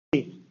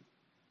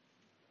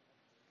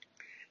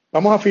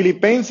Vamos a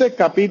Filipenses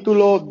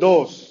capítulo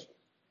 2.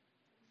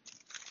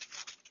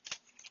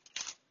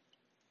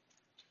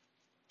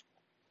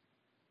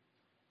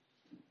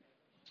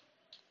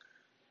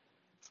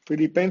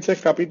 Filipenses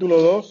capítulo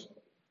 2.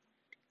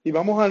 Y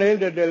vamos a leer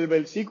desde el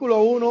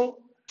versículo 1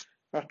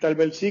 hasta el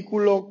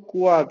versículo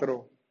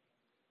 4.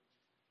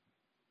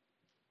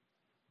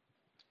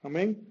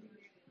 Amén.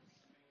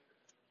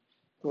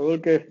 Todo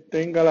el que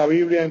tenga la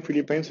Biblia en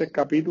Filipenses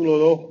capítulo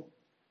 2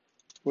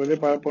 puede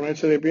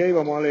ponerse de pie y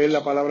vamos a leer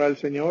la palabra del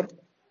Señor.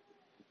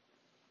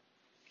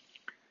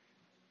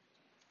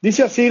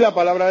 Dice así la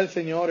palabra del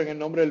Señor en el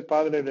nombre del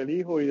Padre, del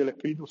Hijo y del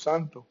Espíritu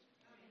Santo.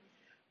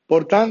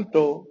 Por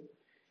tanto,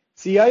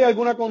 si hay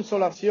alguna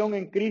consolación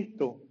en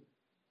Cristo,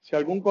 si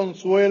algún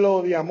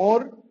consuelo de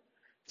amor,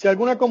 si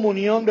alguna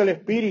comunión del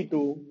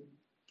Espíritu,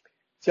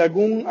 si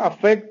algún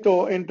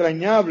afecto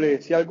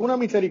entrañable, si alguna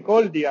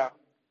misericordia,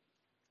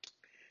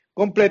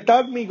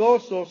 completad mi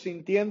gozo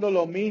sintiendo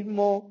lo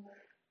mismo,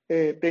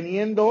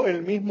 teniendo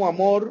el mismo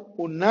amor,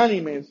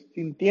 unánimes,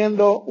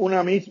 sintiendo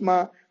una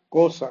misma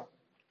cosa.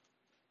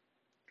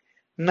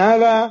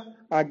 Nada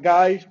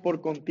hagáis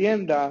por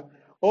contienda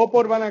o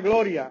por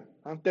vanagloria,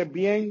 antes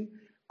bien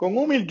con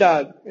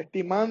humildad,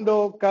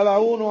 estimando cada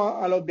uno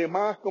a los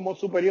demás como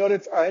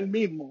superiores a él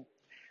mismo,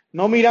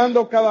 no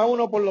mirando cada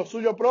uno por lo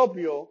suyo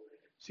propio,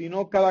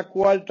 sino cada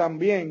cual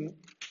también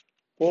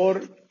por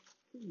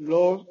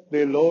los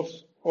de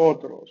los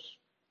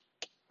otros.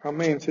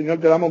 Amén. Señor,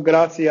 te damos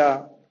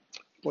gracias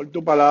por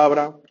tu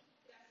palabra.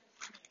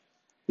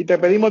 Y te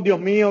pedimos, Dios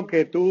mío,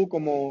 que tú,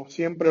 como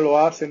siempre lo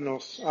haces,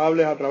 nos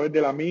hables a través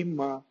de la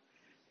misma,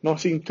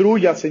 nos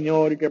instruyas,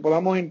 Señor, y que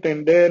podamos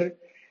entender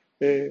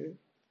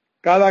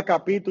cada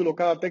capítulo,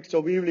 cada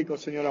texto bíblico,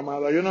 Señor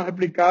amado. Ayúdanos a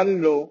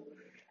explicarlo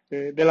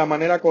de la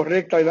manera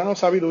correcta y danos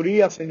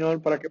sabiduría,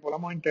 Señor, para que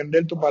podamos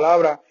entender tu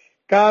palabra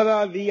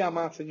cada día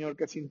más, Señor,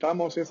 que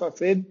sintamos esa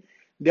sed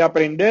de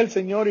aprender,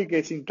 Señor, y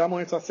que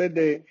sintamos esa sed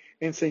de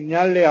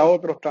enseñarle a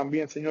otros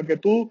también, Señor, que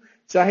tú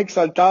seas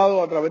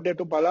exaltado a través de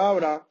tu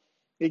palabra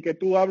y que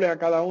tú hables a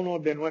cada uno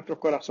de nuestros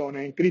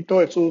corazones. En Cristo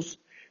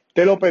Jesús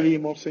te lo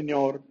pedimos,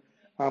 Señor.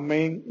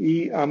 Amén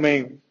y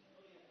amén.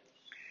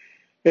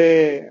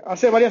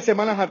 Hace varias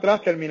semanas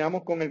atrás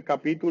terminamos con el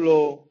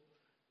capítulo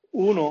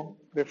 1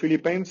 de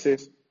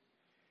Filipenses.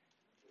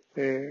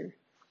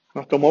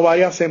 Nos tomó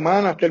varias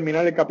semanas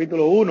terminar el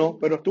capítulo 1,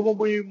 pero estuvo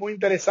muy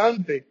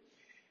interesante.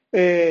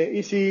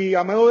 Y si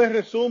a modo de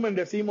resumen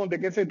decimos de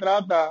qué se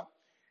trata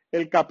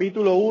el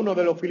capítulo 1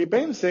 de los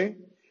Filipenses,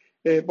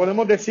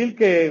 podemos decir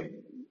que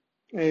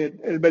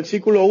el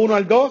versículo 1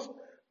 al 2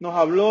 nos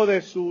habló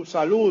de su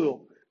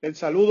saludo, el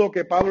saludo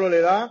que Pablo le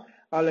da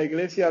a la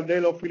iglesia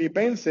de los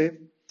Filipenses.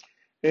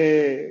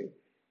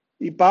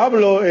 Y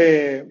Pablo,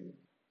 en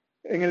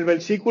el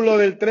versículo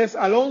del 3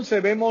 al 11,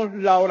 vemos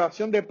la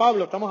oración de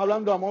Pablo. Estamos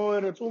hablando a modo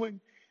de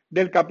resumen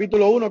del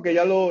capítulo 1, que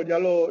ya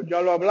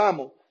lo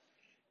hablamos.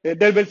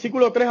 Del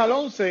versículo 3 al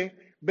 11,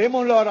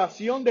 vemos la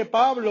oración de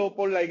Pablo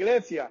por la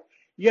iglesia.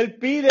 Y él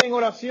pide en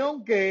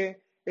oración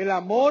que el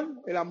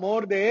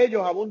amor de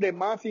ellos abunde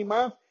más y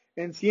más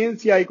en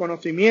ciencia y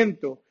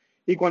conocimiento.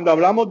 Y cuando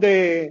hablamos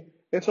de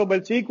esos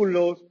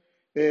versículos,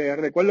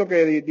 recuerdo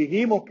que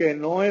dijimos que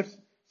no es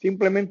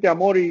simplemente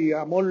amor y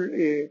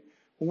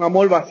un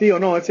amor vacío,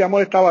 no, ese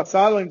amor está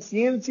basado en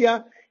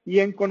ciencia y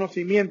en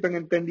conocimiento, en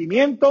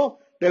entendimiento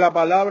de la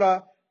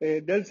palabra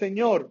del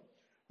Señor.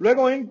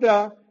 Luego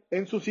entra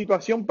en su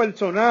situación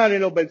personal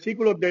en los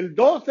versículos del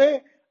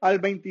 12 al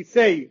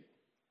 26.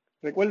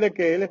 Recuerde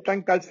que él está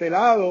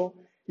encarcelado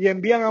y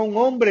envían a un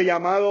hombre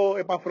llamado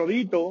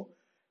Epafrodito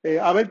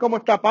a ver cómo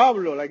está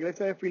Pablo. La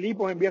iglesia de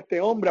Filipos envía a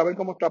este hombre a ver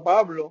cómo está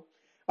Pablo.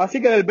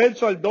 Así que del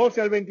verso al 12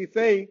 al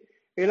 26,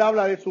 él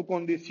habla de su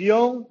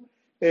condición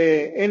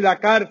en la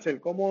cárcel,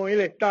 cómo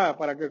él está,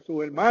 para que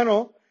sus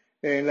hermanos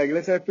en la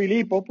iglesia de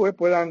Filipos pues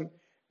puedan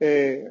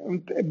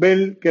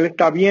ver que él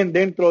está bien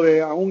dentro de,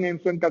 aún en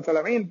su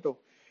encarcelamiento.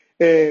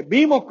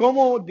 Vimos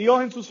cómo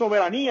Dios en su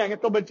soberanía, en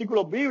estos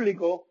versículos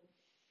bíblicos,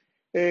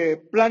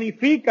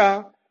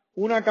 planifica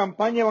una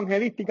campaña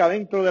evangelística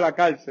dentro de la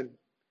cárcel.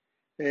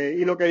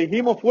 Y lo que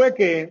dijimos fue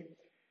que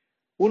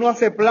uno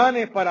hace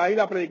planes para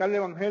ir a predicar el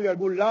evangelio a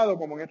algún lado,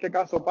 como en este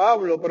caso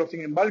Pablo, pero sin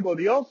embargo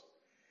Dios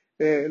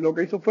lo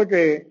que hizo fue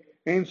que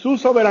en su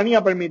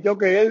soberanía permitió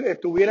que él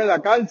estuviera en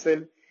la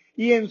cárcel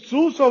y en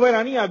su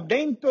soberanía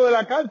dentro de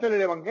la cárcel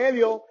el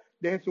evangelio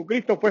de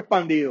Jesucristo fue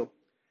expandido.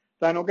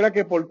 O sea, no crea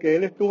que porque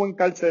él estuvo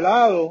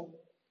encarcelado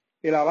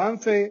el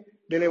avance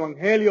del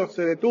evangelio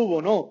se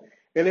detuvo, no.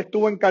 Él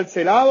estuvo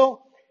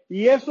encarcelado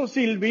y eso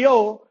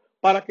sirvió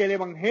para que el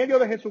evangelio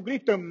de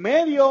Jesucristo en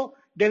medio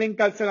del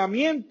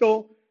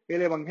encarcelamiento,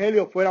 el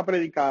evangelio fuera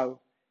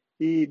predicado.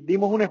 Y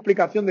dimos una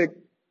explicación de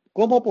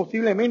cómo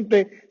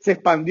posiblemente se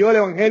expandió el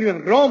evangelio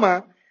en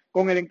Roma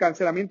con el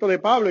encarcelamiento de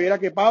Pablo, y era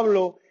que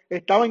Pablo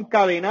estaba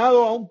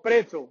encadenado a un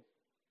preso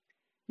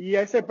y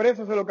a ese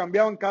preso se lo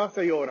cambiaban cada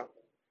 6 horas.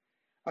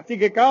 Así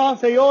que cada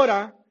 6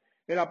 horas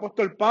el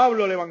apóstol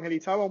Pablo le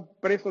evangelizaba a un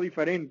preso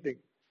diferente.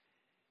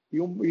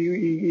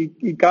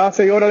 y cada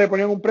 6 horas le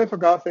ponían un preso,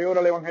 cada 6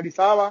 horas le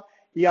evangelizaba,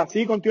 y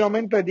así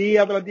continuamente,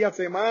 día tras día,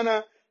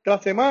 semana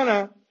tras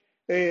semana.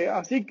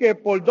 Así que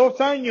por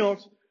 2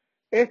 años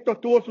esto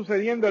estuvo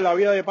sucediendo en la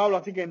vida de Pablo,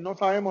 así que no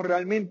sabemos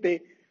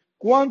realmente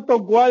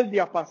cuántos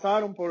guardias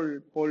pasaron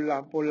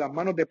por las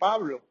manos de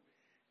Pablo.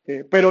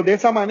 Pero de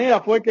esa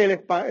manera fue que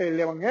el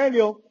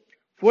evangelio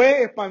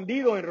fue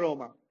expandido en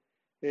Roma.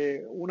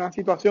 Una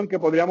situación que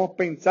podríamos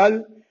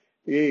pensar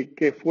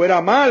que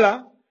fuera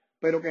mala,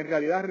 pero que en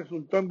realidad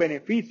resultó en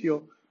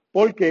beneficio,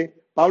 porque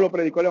Pablo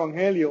predicó el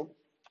evangelio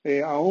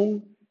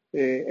aún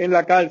en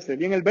la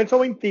cárcel. Y en el verso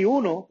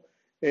 21,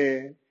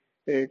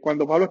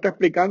 cuando Pablo está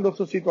explicando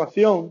su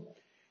situación,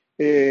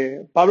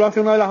 Pablo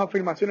hace una de las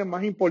afirmaciones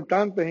más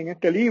importantes en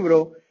este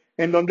libro,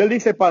 en donde él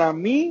dice: para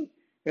mí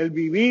el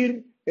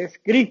vivir es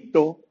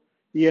Cristo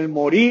y el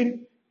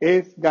morir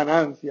es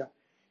ganancia.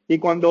 Y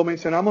cuando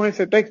mencionamos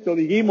ese texto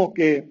dijimos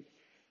que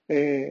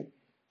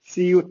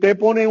si usted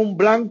pone un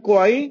blanco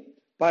ahí,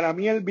 para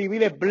mí el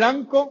vivir es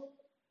blanco,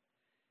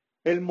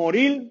 el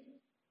morir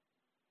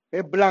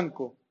es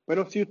blanco.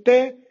 Pero si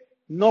usted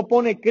no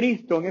pone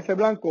Cristo en ese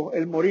blanco,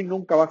 el morir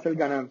nunca va a ser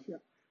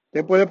ganancia.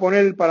 Usted puede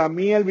poner: para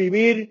mí el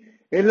vivir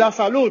es la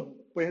salud,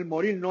 pues el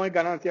morir no es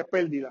ganancia, es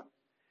pérdida.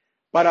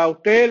 Para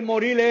usted el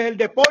morir es el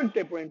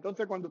deporte, pues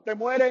entonces cuando usted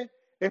muere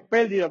es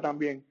pérdida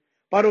también.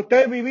 Para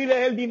usted el vivir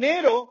es el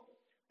dinero,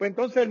 pues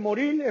entonces el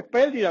morir es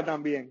pérdida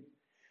también.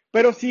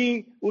 Pero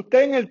si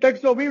usted en el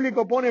texto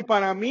bíblico pone: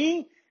 para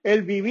mí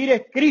el vivir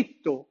es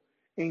Cristo,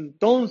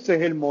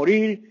 entonces el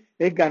morir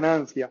es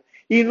ganancia.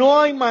 Y no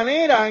hay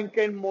manera en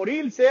que el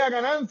morir sea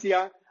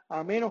ganancia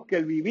a menos que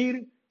el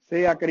vivir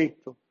sea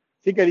Cristo.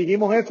 Así que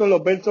dijimos eso en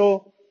los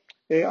versos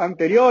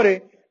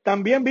anteriores.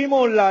 También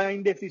vimos la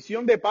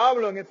indecisión de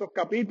Pablo en esos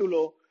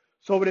capítulos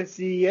sobre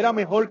si era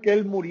mejor que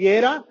él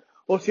muriera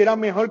o si era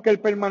mejor que él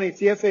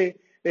permaneciese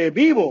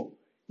vivo.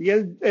 Y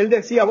él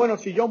decía: bueno,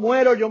 si yo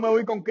muero, yo me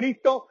voy con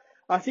Cristo,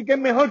 así que es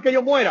mejor que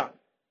yo muera.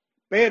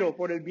 Pero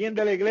por el bien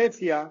de la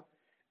iglesia,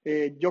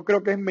 yo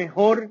creo que es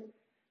mejor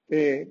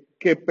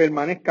que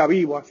permanezca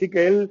vivo. Así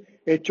que él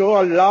echó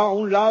a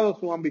un lado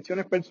sus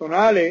ambiciones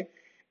personales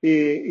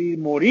y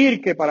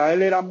morir, que para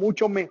él era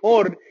mucho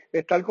mejor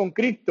estar con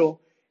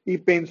Cristo, y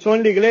pensó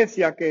en la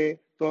iglesia, que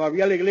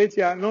todavía la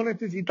iglesia no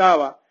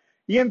necesitaba.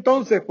 Y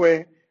entonces,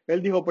 pues,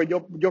 él dijo: pues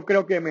yo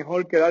creo que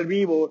mejor quedar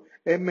vivo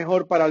es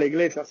mejor para la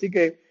iglesia. Así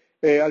que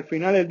al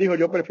final él dijo: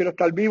 yo prefiero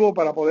estar vivo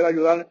para poder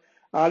ayudar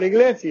a la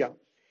iglesia.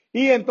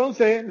 Y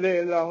entonces,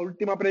 la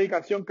última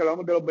predicación, que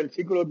hablamos de los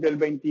versículos del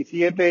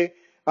 27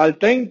 al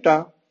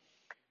 30,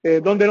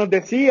 donde nos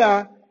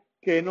decía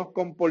que nos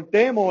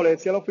comportemos, le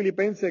decía a los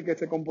filipenses que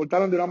se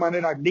comportaran de una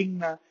manera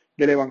digna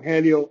del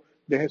evangelio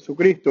de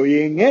Jesucristo. Y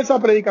en esa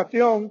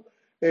predicación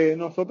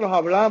nosotros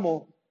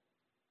hablamos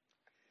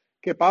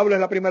que Pablo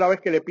es la primera vez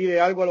que le pide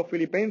algo a los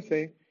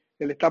filipenses,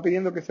 que le está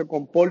pidiendo que se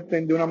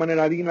comporten de una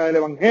manera digna del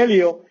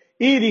evangelio,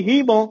 y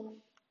dijimos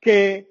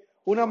que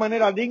una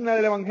manera digna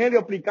del evangelio,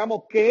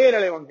 explicamos qué era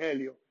el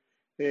evangelio,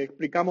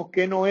 explicamos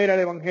qué no era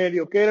el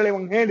evangelio, qué era el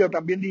evangelio.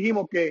 También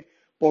dijimos que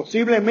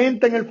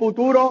posiblemente en el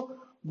futuro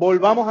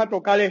volvamos a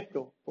tocar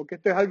esto, porque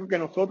esto es algo que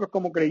nosotros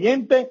como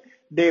creyentes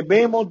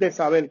debemos de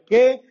saber,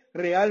 qué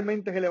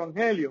realmente es el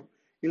evangelio.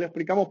 Y le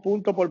explicamos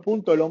punto por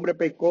punto: el hombre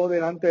pecó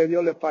delante de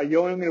Dios, le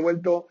falló en el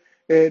huerto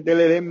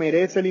del Edén,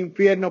 merece el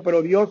infierno,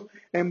 pero Dios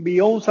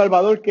envió un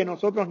Salvador que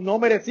nosotros no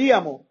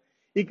merecíamos,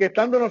 y que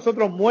estando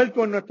nosotros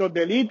muertos en nuestros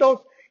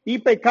delitos y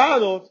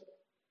pecados,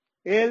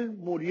 Él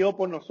murió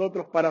por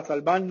nosotros para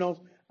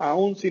salvarnos,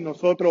 aun sin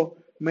nosotros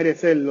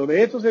merecerlo.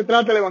 De eso se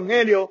trata el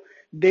evangelio,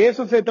 de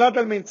eso se trata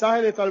el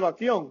mensaje de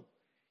salvación,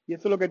 y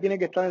eso es lo que tiene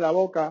que estar en la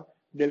boca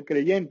del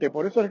creyente.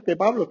 Por eso es que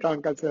Pablo estaba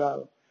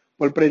encarcelado,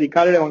 por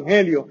predicar el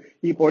evangelio,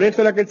 y por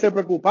eso era que él se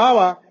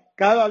preocupaba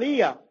cada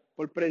día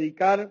por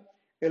predicar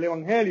el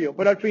evangelio.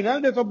 Pero al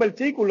final de esos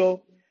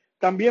versículos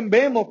también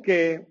vemos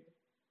que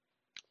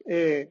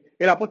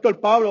el apóstol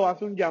Pablo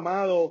hace un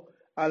llamado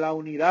a la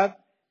unidad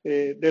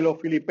de los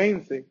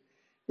filipenses,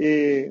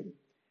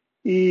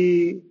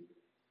 y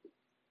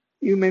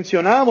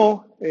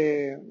mencionamos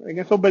en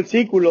esos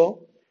versículos,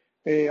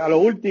 a lo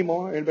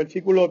último, el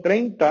versículo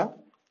 30,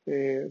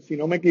 si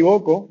no me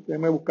equivoco,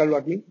 déjenme buscarlo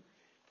aquí,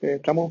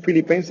 estamos en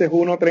Filipenses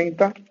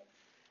 1:30,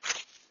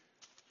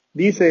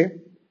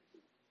 dice: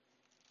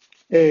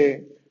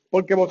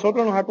 porque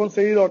vosotros nos ha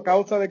concedido a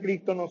causa de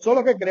Cristo no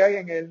solo que creáis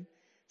en Él,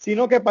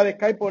 sino que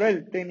padezcáis por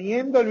Él,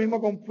 teniendo el mismo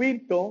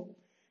conflicto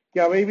que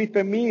habéis visto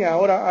en mí,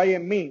 ahora hay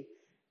en mí.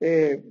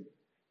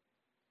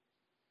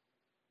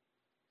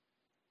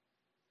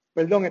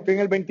 Estoy en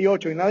el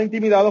 28. Y nada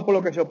intimidados por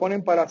lo que se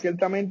oponen, para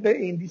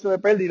ciertamente indicio de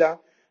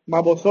pérdida,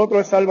 mas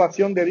vosotros es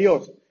salvación de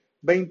Dios.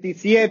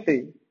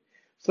 27.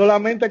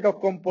 Solamente que os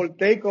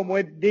comportéis como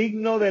es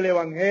digno del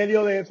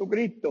evangelio de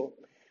Jesucristo,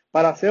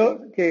 para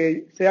hacer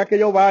que sea que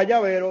yo vaya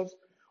a veros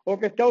o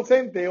que esté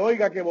ausente,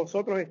 oiga que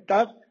vosotros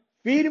estáis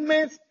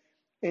firmes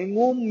en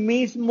un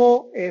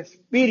mismo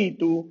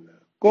espíritu,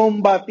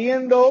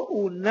 combatiendo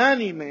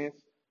unánimes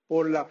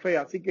por la fe.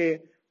 Así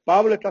que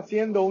Pablo está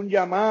haciendo un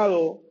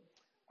llamado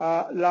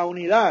a la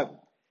unidad,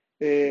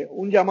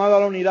 un llamado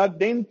a la unidad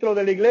dentro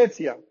de la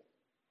iglesia.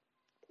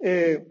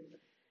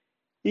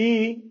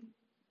 Y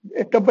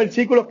estos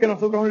versículos que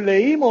nosotros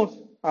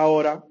leímos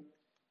ahora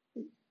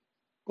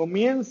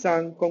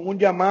comienzan con un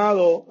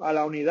llamado a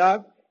la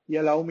unidad y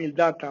a la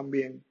humildad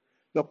también.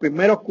 Los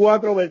primeros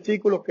 4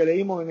 versículos que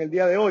leímos en el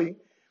día de hoy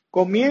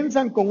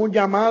comienzan con un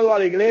llamado a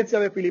la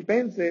iglesia de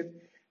Filipenses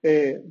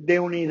de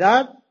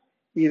unidad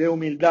y de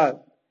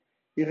humildad.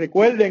 Y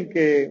recuerden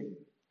que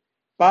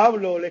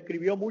Pablo le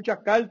escribió muchas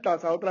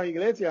cartas a otras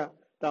iglesias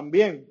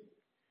también.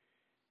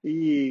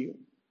 Y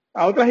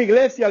a otras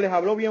iglesias les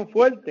habló bien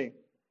fuerte.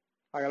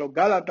 A los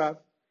Gálatas,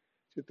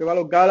 si usted va a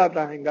los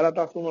Gálatas, en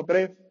Gálatas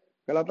 1:3,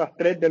 Gálatas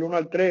 3 del 1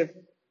 al 3,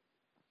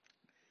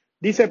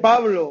 dice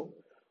Pablo: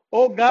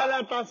 oh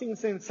Gálatas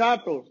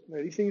insensatos,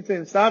 le dice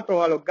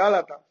insensatos a los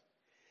Gálatas,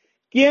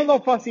 ¿quién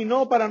os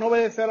fascinó para no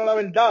obedecer a la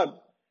verdad?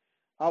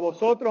 A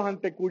vosotros,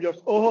 ante cuyos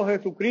ojos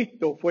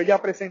Jesucristo fue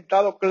ya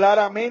presentado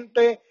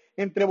claramente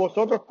entre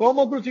vosotros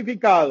como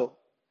crucificado.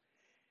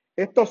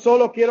 Esto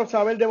solo quiero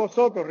saber de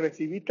vosotros: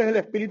 ¿recibisteis el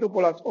Espíritu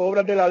por las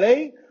obras de la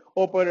ley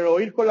o por el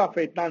oír con la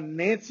fe? ¿Tan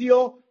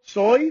necio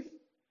sois?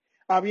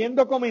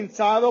 Habiendo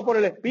comenzado por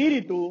el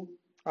Espíritu,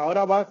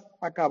 ¿ahora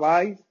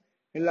acabáis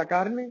en la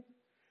carne?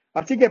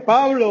 Así que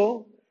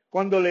Pablo,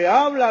 cuando le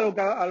habla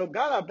a los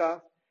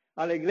Gálatas,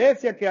 a la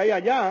iglesia que hay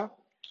allá,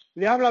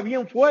 le habla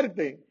bien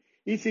fuerte.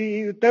 Y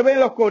si usted ve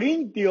los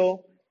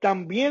Corintios,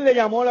 también le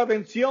llamó la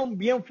atención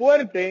bien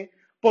fuerte,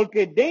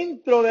 porque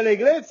dentro de la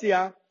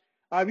iglesia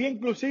había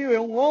inclusive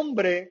un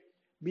hombre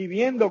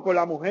viviendo con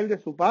la mujer de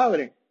su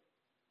padre.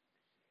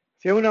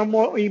 Si es una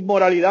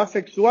inmoralidad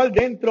sexual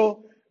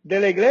dentro de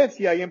la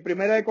iglesia. Y en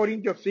 1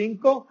 Corintios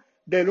 5,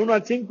 del 1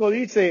 al 5,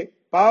 dice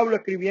Pablo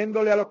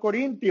escribiéndole a los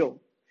Corintios: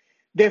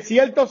 de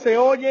cierto se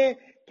oye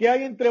que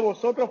hay entre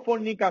vosotros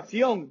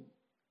fornicación,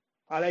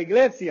 a la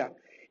iglesia,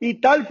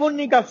 y tal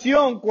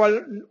fornicación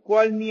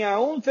cual ni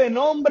aún se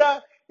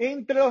nombra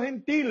entre los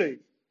gentiles,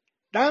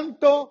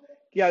 tanto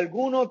que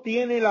alguno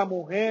tiene la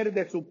mujer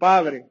de su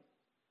padre.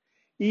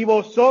 Y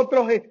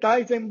vosotros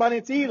estáis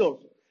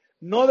envanecidos.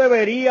 ¿No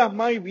deberías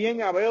más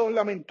bien haberos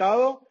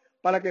lamentado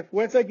para que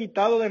fuese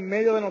quitado de en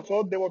medio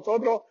de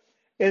vosotros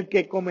el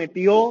que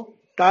cometió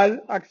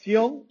tal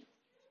acción?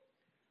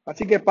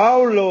 Así que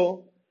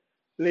Pablo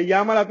le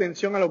llama la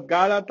atención a los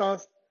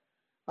Gálatas,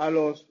 a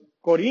los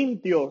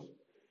Corintios.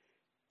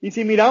 Y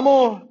si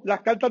miramos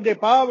las cartas de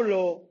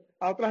Pablo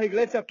a otras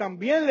iglesias,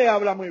 también le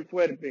habla muy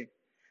fuerte.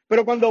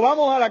 Pero cuando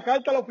vamos a la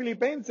carta a los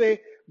Filipenses,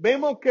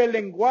 vemos que el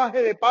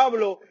lenguaje de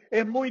Pablo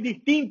es muy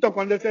distinto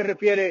cuando él se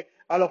refiere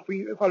a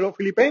los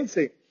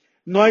Filipenses.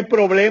 No hay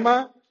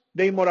problema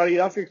de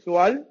inmoralidad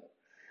sexual.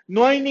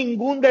 No hay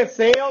ningún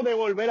deseo de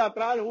volver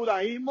atrás al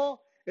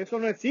judaísmo. Eso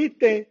no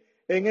existe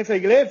en esa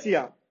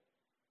iglesia.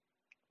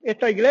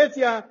 Esta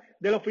iglesia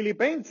de los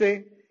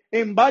Filipenses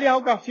en varias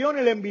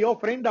ocasiones le envió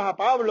ofrendas a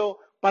Pablo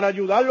para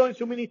ayudarlo en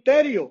su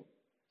ministerio.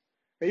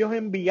 Ellos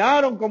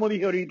enviaron, como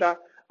dije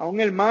ahorita, a un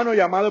hermano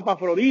llamado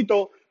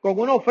Epafrodito con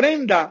una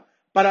ofrenda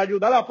para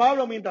ayudar a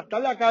Pablo mientras está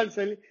en la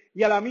cárcel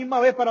y a la misma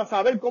vez para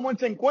saber cómo él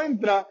se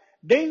encuentra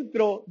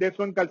dentro de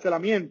su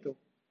encarcelamiento.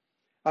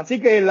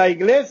 Así que la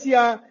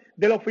iglesia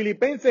de los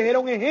Filipenses era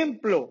un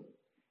ejemplo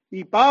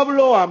y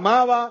Pablo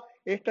amaba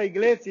esta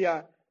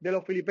iglesia de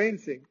los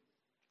Filipenses.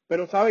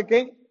 Pero ¿sabe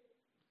qué?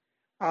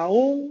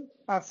 Aún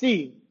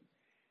así,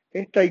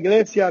 esta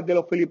iglesia de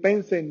los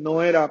Filipenses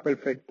no era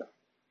perfecta.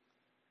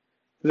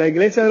 La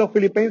iglesia de los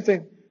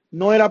Filipenses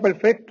no era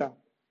perfecta.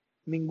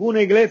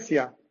 Ninguna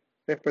iglesia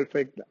es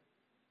perfecta.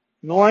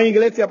 No hay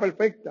iglesia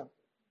perfecta.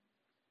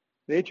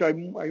 De hecho, hay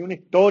una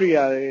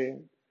historia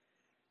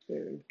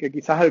que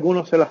quizás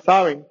algunos se la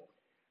saben,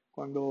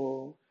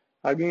 cuando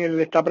alguien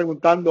le está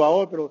preguntando a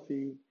otro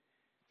si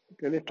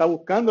que él está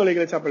buscando la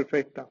iglesia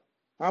perfecta.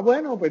 Ah,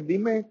 bueno, pues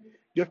dime,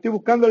 yo estoy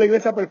buscando la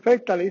iglesia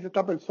perfecta, le dice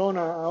esta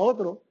persona a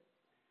otro.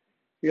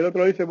 Y el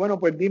otro dice, bueno,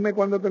 pues dime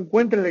cuándo tú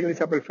encuentres la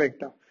iglesia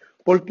perfecta.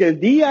 Porque el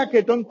día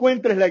que tú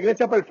encuentres la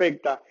iglesia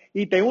perfecta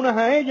y te unas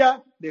a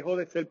ella, dejó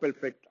de ser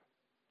perfecta.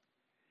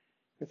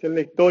 Esa es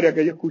la historia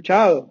que yo he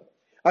escuchado.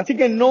 Así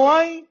que no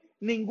hay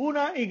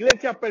ninguna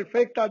iglesia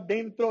perfecta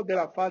dentro de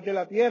la faz de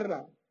la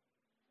tierra.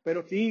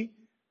 Pero sí,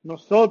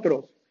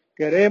 nosotros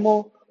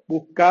queremos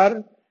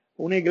buscar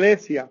una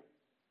iglesia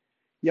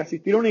y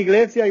asistir a una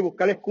iglesia y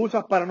buscar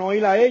excusas para no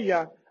ir a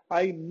ella.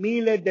 Hay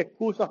miles de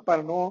excusas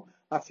para no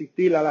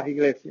asistir a las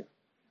iglesias.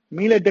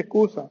 Miles de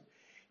excusas.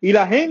 Y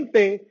la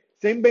gente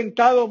se ha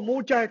inventado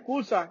muchas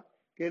excusas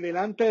que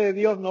delante de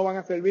Dios no van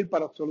a servir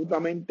para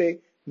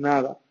absolutamente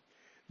nada.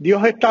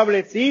 Dios ha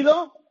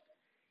establecido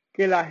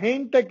que la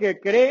gente que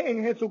cree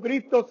en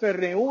Jesucristo se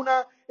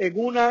reúna en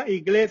una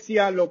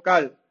iglesia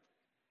local.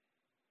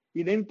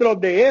 Y dentro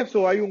de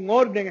eso hay un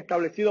orden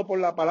establecido por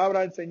la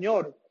palabra del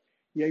Señor.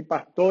 Y hay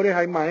pastores,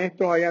 hay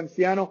maestros, hay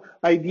ancianos,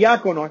 hay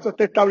diáconos. Eso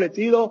está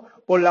establecido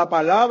por la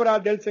palabra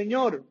del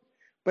Señor.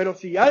 Pero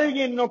si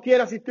alguien no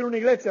quiere asistir a una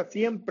iglesia,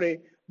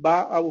 siempre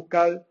va a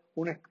buscar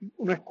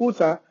una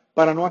excusa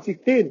para no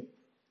asistir.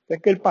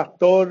 Es que el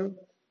pastor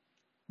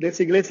de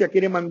esa iglesia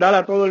quiere mandar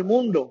a todo el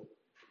mundo.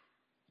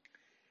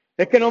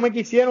 Es que no me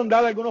quisieron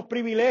dar algunos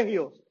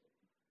privilegios.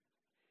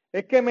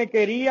 Es que me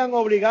querían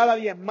obligar a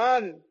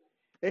diezmar.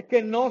 Es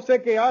que no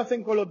sé qué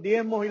hacen con los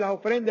diezmos y las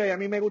ofrendas y a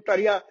mí me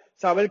gustaría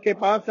saber qué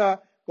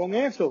pasa con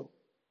eso.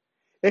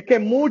 Es que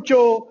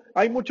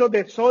hay mucho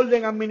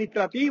desorden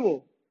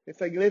administrativo.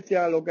 Esa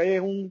iglesia lo que hay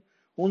es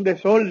un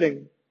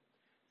desorden.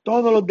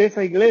 Todos los de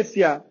esa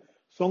iglesia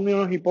son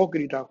unos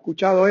hipócritas. ¿Has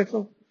escuchado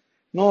eso?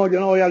 No, yo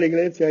no voy a la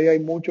iglesia y hay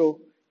muchos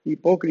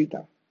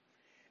hipócritas.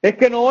 Es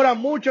que no oran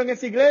mucho en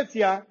esa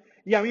iglesia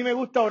y a mí me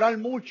gusta orar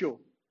mucho.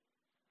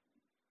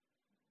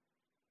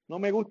 No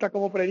me gusta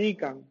cómo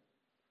predican.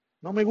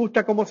 No me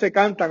gusta cómo se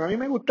cantan. A mí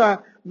me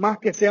gusta más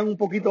que sean un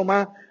poquito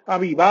más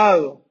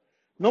avivados.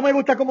 No me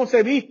gusta cómo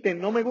se visten.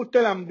 No me gusta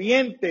el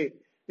ambiente.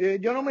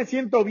 Yo no me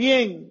siento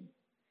bien.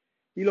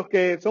 Y los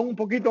que son un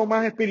poquito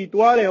más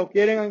espirituales o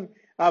quieren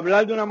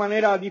hablar de una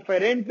manera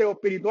diferente o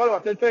espiritual o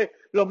hacerse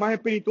los más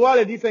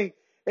espirituales, dicen,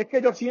 es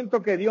que yo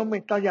siento que Dios me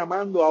está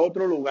llamando a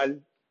otro lugar.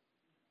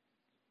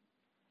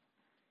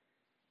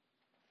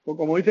 O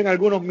como dicen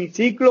algunos, mi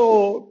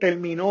ciclo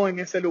terminó en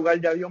ese lugar,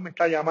 ya Dios me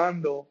está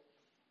llamando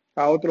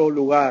a otro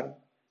lugar.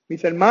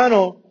 Mis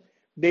hermanos,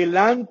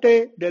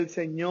 delante del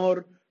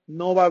Señor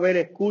no va a haber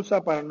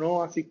excusa para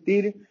no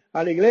asistir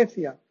a la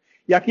iglesia.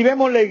 Y aquí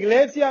vemos la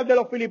iglesia de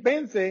los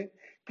filipenses,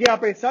 que a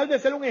pesar de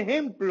ser un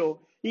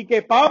ejemplo y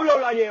que Pablo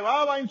la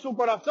llevaba en su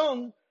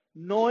corazón,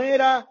 no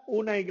era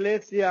una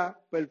iglesia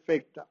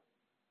perfecta.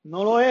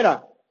 No lo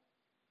era.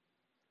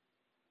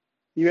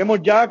 Y vemos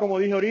ya, como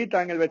dije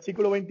ahorita, en el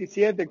versículo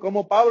 27,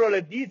 cómo Pablo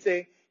les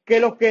dice que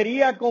los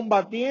quería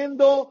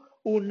combatiendo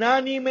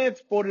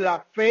unánimes por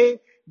la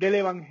fe del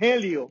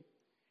evangelio.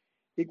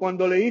 Y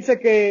cuando le dice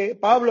que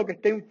Pablo que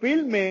estén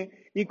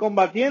firme y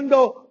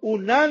combatiendo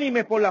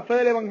unánimes por la fe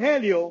del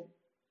evangelio,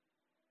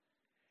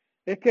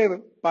 es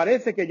que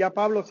parece que ya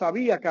Pablo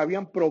sabía que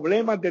habían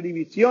problemas de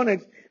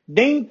divisiones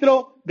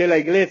dentro de la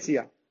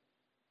iglesia.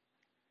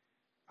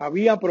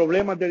 Había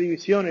problemas de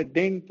divisiones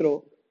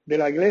dentro de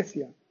la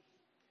iglesia.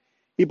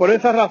 Y por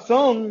esa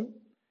razón,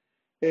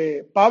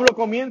 Pablo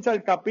comienza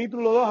el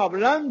capítulo 2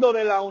 hablando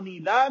de la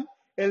unidad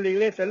en la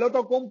iglesia. Él lo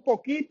tocó un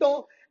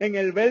poquito en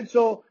el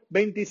verso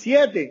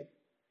 27,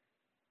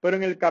 pero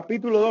en el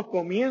capítulo 2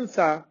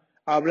 comienza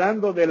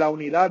hablando de la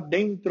unidad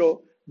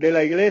dentro de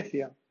la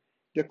iglesia.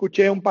 Yo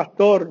escuché a un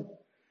pastor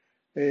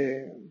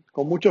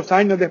con muchos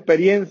años de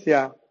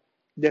experiencia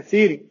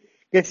decir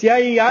que si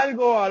hay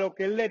algo a lo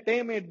que él le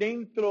teme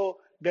dentro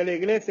de la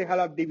iglesia es a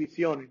las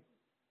divisiones.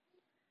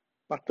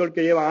 Pastor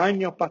que lleva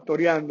años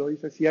pastoreando,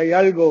 dice, si hay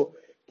algo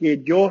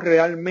que yo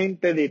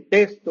realmente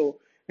detesto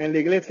en la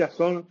iglesia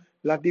son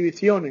las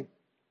divisiones.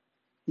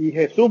 Y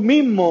Jesús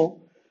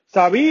mismo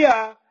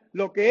sabía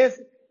lo que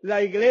es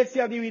la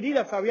iglesia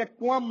dividida, sabía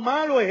cuán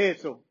malo es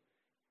eso.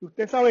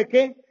 ¿Usted sabe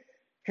qué?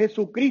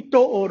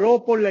 Jesucristo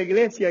oró por la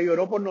iglesia y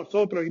oró por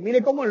nosotros. Y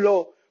mire cómo él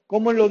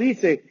lo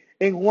dice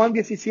en Juan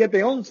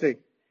 17:11.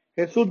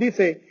 Jesús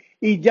dice,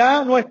 y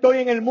ya no estoy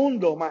en el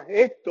mundo, mas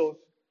estos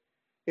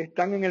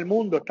están en el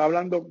mundo. Está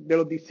hablando de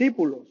los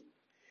discípulos.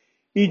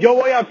 Y yo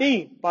voy a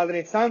ti,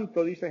 Padre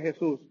Santo, dice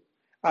Jesús,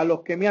 a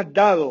los que me has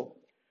dado.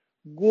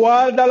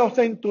 Guárdalos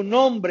en tu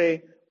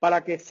nombre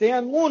para que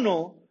sean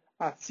uno,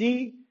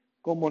 así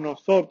como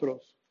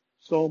nosotros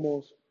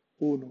somos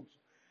unos.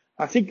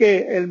 Así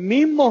que el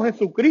mismo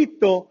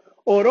Jesucristo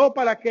oró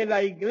para que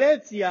la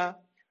iglesia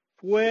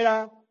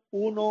fuera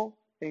uno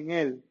en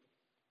él.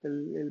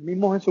 El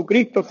mismo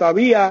Jesucristo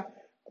sabía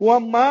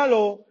cuán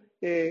malo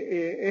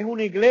es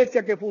una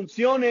iglesia que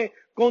funcione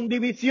con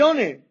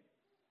divisiones.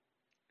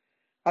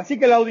 Así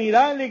que la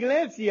unidad en la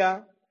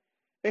iglesia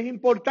es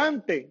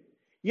importante.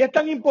 Y es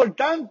tan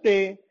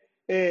importante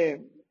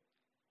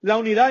la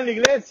unidad en la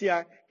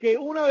iglesia que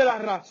una de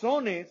las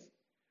razones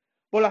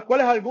por las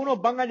cuales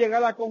algunos van a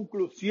llegar a la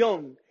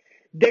conclusión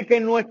de que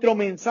nuestro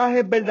mensaje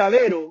es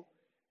verdadero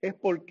es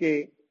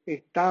porque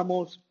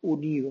estamos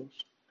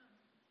unidos.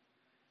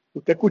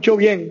 Usted escuchó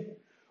bien.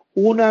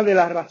 Una de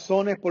las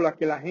razones por las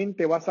que la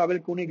gente va a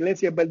saber que una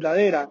iglesia es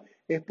verdadera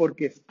es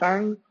porque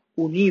están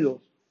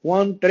unidos.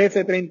 Juan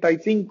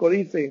 13:35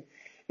 dice,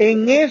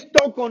 en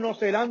esto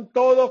conocerán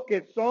todos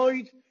que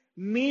sois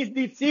mis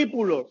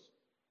discípulos,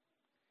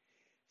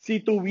 si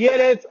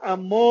tuviereis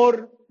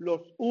amor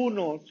los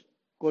unos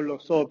con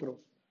los otros.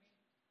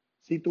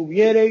 Si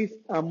tuviereis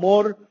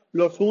amor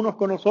los unos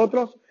con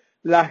nosotros,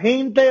 la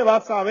gente va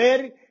a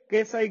saber que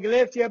esa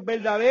iglesia es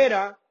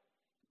verdadera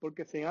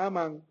porque se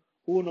aman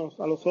unos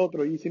a los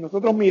otros. Y si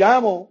nosotros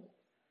miramos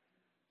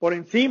por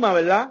encima,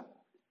 ¿verdad?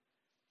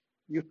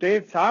 Y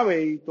usted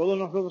sabe y todos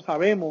nosotros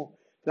sabemos,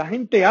 la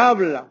gente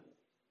habla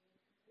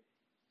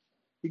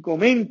y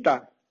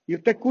comenta. Y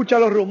usted escucha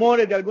los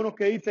rumores de algunos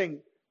que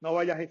dicen, no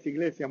vayas a esa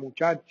iglesia,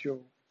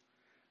 muchacho.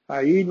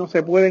 Ahí no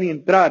se puede ni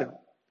entrar.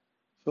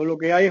 Solo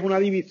que hay es una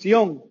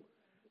división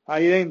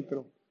ahí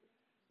dentro.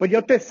 Pues ya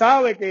usted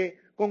sabe que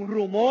con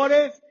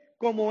rumores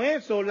como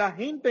eso, la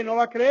gente no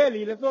va a creer.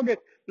 Y eso es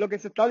lo que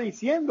se está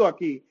diciendo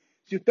aquí.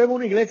 Si usted ve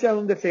una iglesia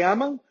donde se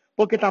aman,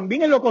 porque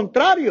también es lo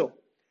contrario.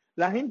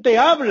 La gente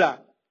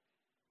habla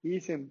y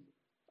dicen,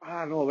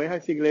 no, ves a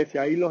esa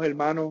iglesia, ahí los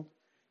hermanos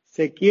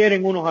se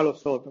quieren unos a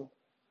los otros.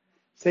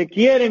 Se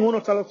quieren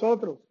unos a los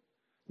otros.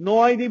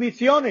 No hay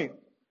divisiones.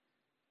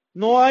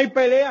 No hay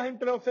peleas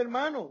entre los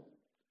hermanos.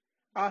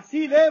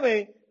 Así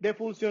debe de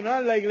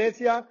funcionar la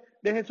iglesia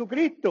de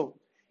Jesucristo.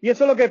 Y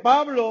eso es lo que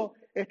Pablo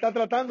está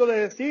tratando de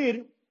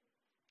decir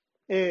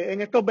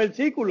en estos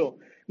versículos.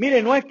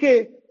 Mire, no es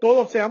que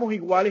todos seamos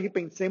iguales y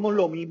pensemos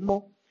lo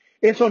mismo.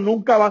 Eso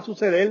nunca va a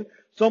suceder.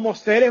 Somos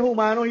seres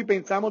humanos y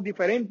pensamos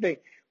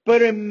diferente.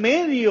 Pero en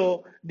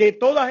medio de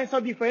todas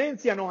esas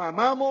diferencias nos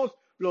amamos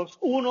los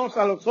unos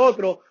a los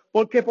otros,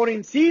 porque por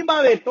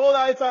encima de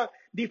toda esa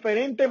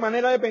diferente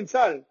manera de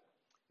pensar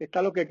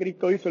está lo que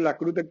Cristo hizo en la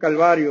cruz del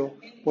Calvario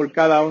por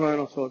cada uno de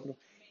nosotros.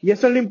 Y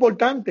eso es lo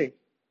importante.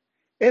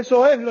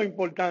 Eso es lo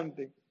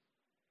importante.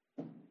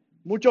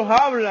 Muchos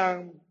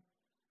hablan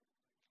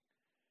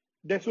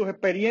de sus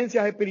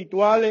experiencias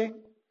espirituales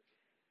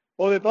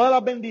o de todas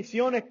las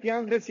bendiciones que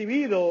han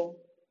recibido,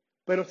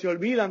 pero se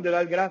olvidan de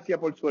dar gracias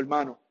por su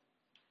hermano.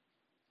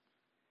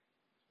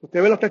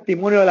 Usted ve los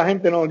testimonios de la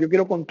gente, no, yo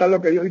quiero contar lo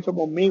que Dios hizo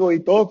conmigo y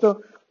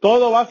todo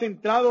va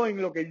centrado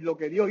en lo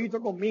que Dios hizo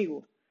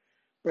conmigo.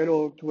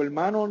 Pero tu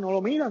hermano no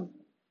lo miran.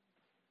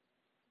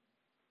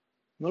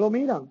 No lo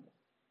miran.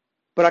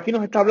 Pero aquí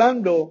nos está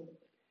hablando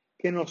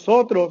que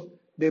nosotros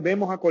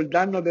debemos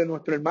acordarnos de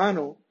nuestro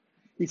hermano.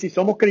 Y si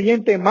somos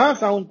creyentes,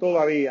 más aún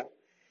todavía.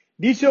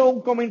 Dice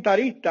un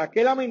comentarista,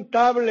 qué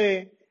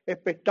lamentable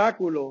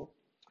espectáculo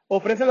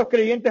ofrecen los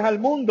creyentes al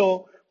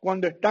mundo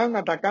cuando están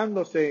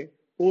atacándose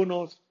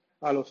unos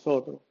a los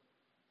otros.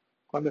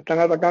 Cuando están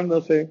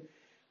atacándose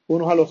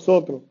unos a los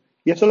otros.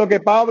 Y eso es lo que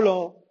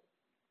Pablo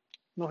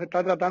nos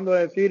está tratando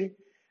de decir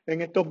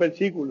en estos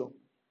versículos.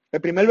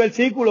 El primer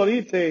versículo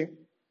dice,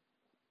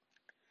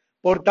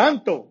 por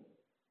tanto,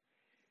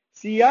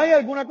 si hay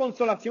alguna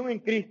consolación en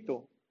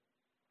Cristo,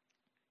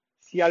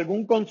 si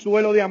algún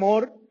consuelo de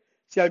amor,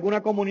 si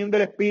alguna comunión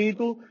del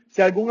Espíritu,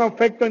 si algún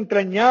afecto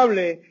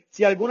entrañable,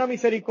 si alguna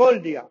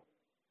misericordia,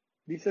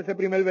 dice ese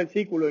primer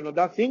versículo y nos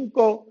da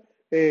 5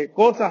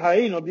 cosas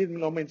ahí, nos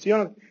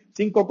menciona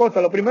 5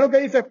 cosas. Lo primero que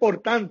dice es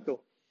por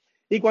tanto.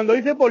 Y cuando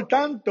dice por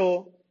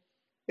tanto,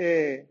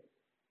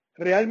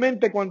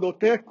 realmente cuando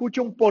usted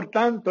escucha un por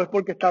tanto es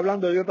porque está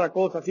hablando de otra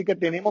cosa. Así que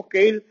tenemos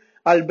que ir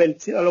a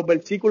los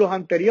versículos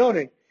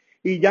anteriores.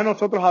 Y ya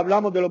nosotros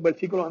hablamos de los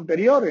versículos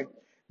anteriores,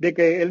 de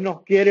que Él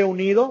nos quiere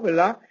unidos,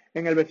 ¿verdad?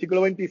 En el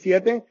versículo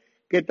 27,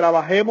 que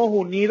trabajemos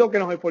unidos, que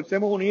nos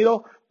esforcemos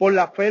unidos por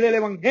la fe del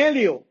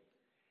Evangelio.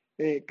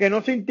 Que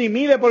no se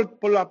intimide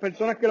por las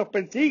personas que los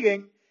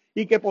persiguen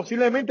y que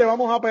posiblemente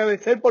vamos a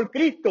padecer por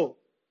Cristo.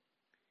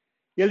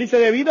 Y Él dice,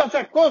 debido a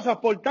esas cosas,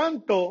 por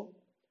tanto,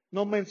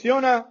 nos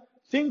menciona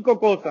 5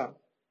 cosas.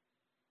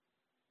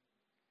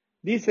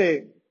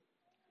 Dice,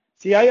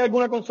 si hay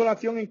alguna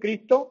consolación en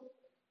Cristo,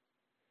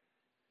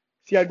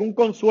 si algún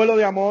consuelo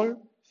de amor,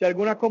 si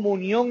alguna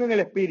comunión en el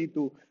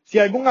Espíritu, si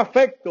algún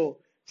afecto,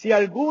 si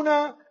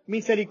alguna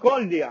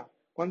misericordia.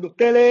 Cuando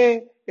usted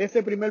lee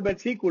ese primer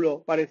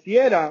versículo,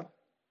 pareciera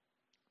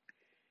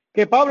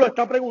que Pablo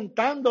está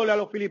preguntándole a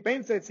los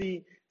filipenses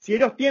si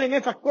ellos tienen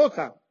esas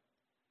cosas.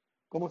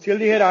 Como si él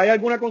dijera, ¿hay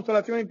alguna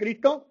consolación en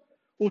Cristo?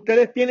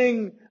 ¿Ustedes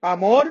tienen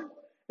amor?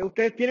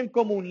 ¿Ustedes tienen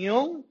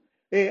comunión?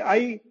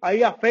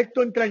 ¿Hay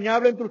afecto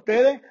entrañable entre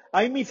ustedes?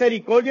 ¿Hay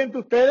misericordia entre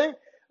ustedes?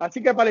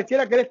 Así que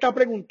pareciera que él está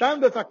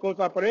preguntando esas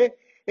cosas, pero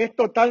es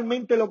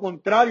totalmente lo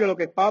contrario a lo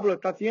que Pablo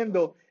está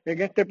haciendo en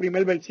este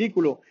primer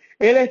versículo.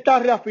 Él está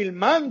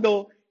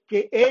reafirmando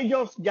que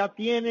ellos ya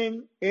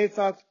tienen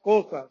esas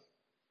cosas.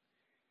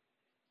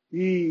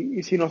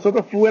 Y si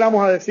nosotros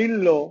fuéramos a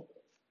decirlo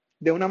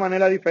de una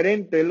manera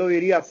diferente, él lo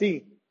diría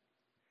así.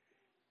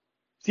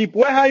 Si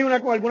pues hay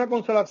alguna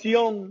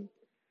consolación,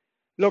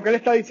 lo que él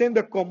está diciendo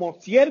es como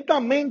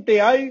ciertamente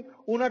hay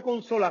una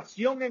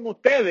consolación en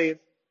ustedes,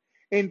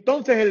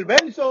 entonces el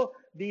verso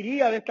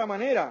diría de esta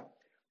manera,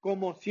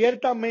 como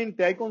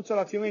ciertamente hay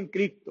consolación en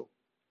Cristo,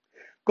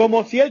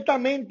 como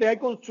ciertamente hay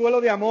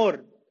consuelo de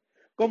amor,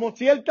 como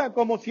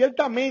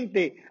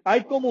ciertamente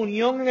hay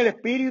comunión en el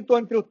Espíritu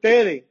entre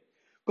ustedes,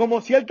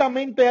 como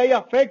ciertamente hay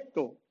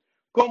afecto,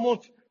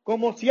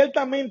 como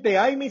ciertamente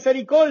hay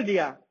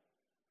misericordia.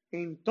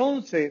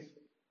 Entonces,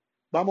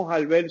 vamos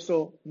al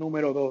verso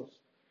número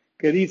 2,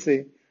 que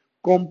dice,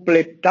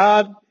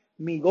 completad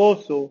mi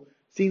gozo,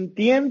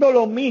 sintiendo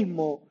lo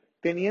mismo,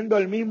 teniendo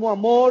el mismo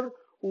amor,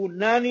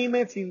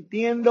 unánime,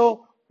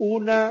 sintiendo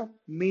una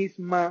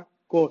misma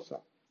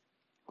cosa.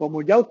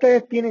 Como ya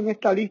ustedes tienen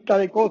esta lista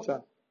de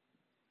cosas,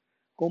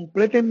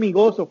 completen mi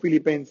gozo,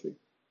 filipenses.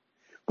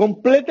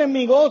 Completen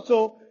mi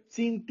gozo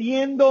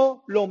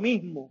sintiendo lo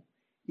mismo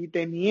y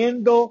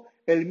teniendo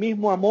el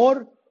mismo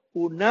amor,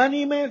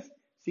 unánimes,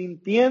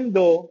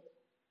 sintiendo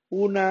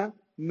una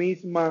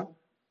misma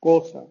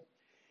cosa.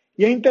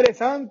 Y es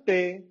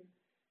interesante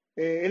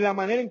en la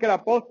manera en que el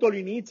apóstol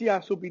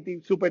inicia su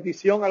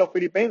petición a los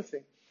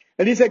filipenses.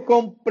 Él dice,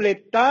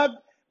 completad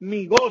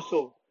mi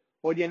gozo,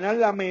 o llenar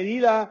la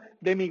medida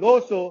de mi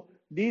gozo,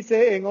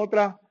 dice en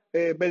otras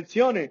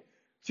versiones.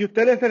 Si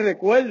ustedes se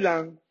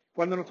recuerdan,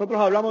 Cuando nosotros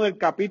hablamos del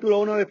capítulo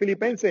 1 de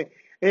Filipenses,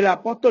 el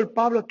apóstol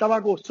Pablo estaba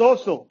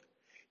gozoso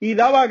y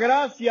daba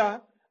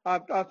gracias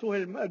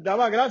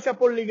daba gracias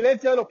por la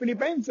iglesia de los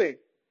filipenses.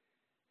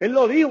 Él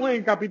lo dijo en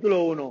el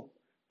capítulo 1,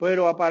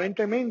 pero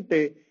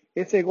aparentemente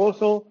ese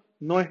gozo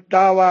no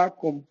estaba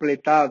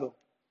completado.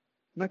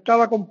 No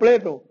estaba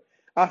completo.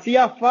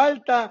 Hacía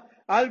falta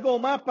algo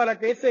más para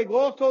que ese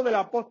gozo del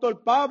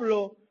apóstol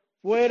Pablo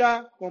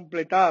fuera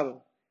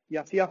completado. Y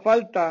hacía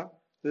falta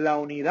la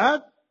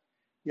unidad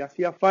y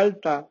hacía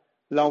falta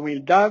la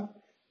humildad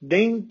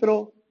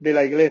dentro de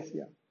la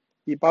iglesia.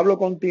 Y Pablo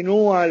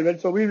continúa el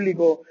verso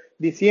bíblico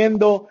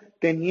diciendo,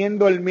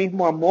 teniendo el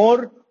mismo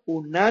amor,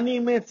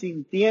 unánime,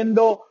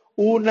 sintiendo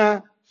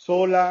una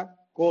sola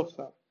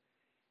cosa.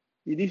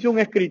 Y dice un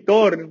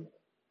escritor,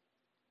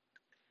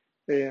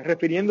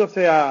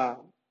 refiriéndose a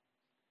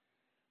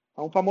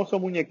un famoso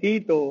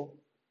muñequito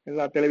en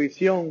la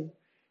televisión,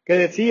 que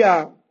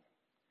decía,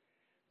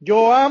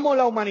 yo amo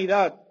la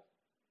humanidad,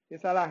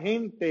 es a la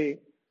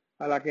gente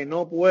a la que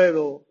no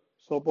puedo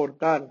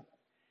soportar.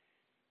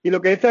 Y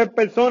lo que esa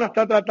persona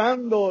está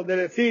tratando de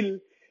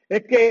decir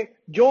es que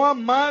yo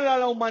amar a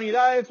la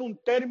humanidad es un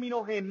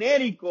término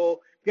genérico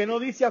que no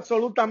dice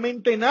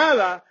absolutamente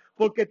nada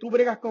porque tú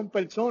bregas con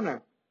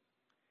personas.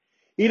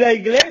 Y la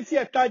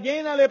iglesia está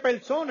llena de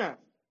personas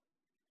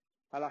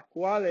a las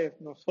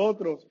cuales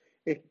nosotros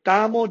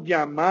estamos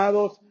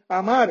llamados a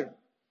amar.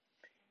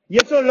 Y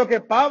eso es lo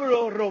que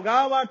Pablo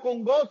rogaba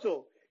con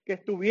gozo, que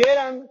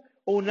estuvieran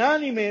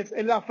unánimes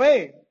en la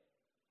fe.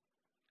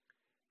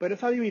 Pero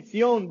esa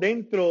división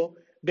dentro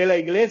de la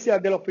iglesia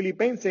de los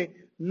filipenses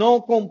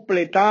no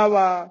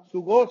completaba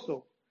su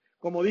gozo.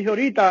 Como dije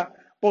ahorita,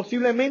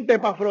 posiblemente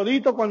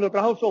Epafrodito, cuando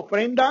trajo su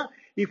ofrenda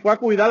y fue a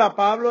cuidar a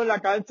Pablo en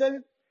la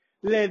cárcel,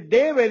 le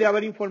debe de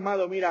haber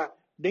informado, mira,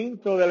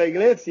 dentro de la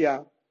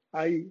iglesia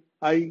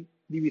hay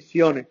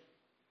divisiones.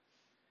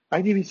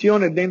 Hay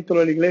divisiones dentro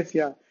de la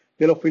iglesia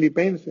de los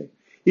filipenses.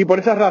 Y por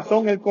esa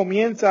razón él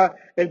comienza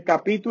el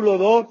capítulo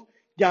 2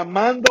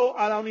 llamando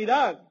a la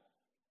unidad.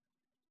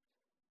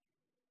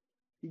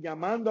 Y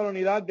llamando a la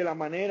unidad de la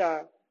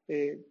manera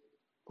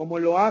como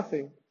él lo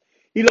hace.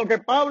 Y lo que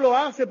Pablo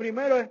hace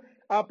primero es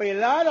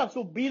apelar a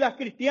sus vidas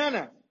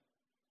cristianas.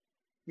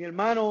 Mi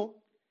hermano,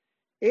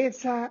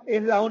 esa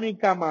es la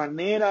única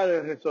manera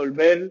de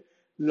resolver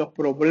los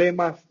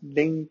problemas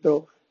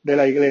dentro de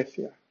la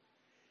iglesia.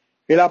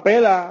 Él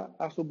apela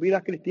a sus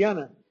vidas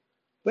cristianas.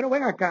 Pero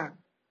ven acá,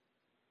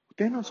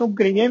 ¿ustedes no son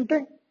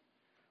creyentes?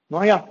 ¿No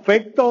hay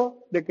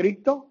afecto de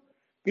Cristo?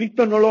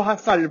 ¿Cristo no los ha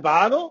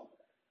salvado?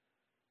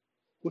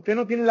 ¿Ustedes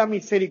no tienen la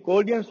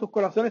misericordia en sus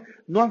corazones?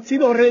 ¿No han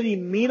sido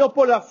redimidos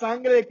por la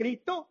sangre de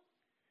Cristo?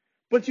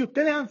 Pues si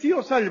ustedes han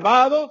sido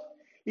salvados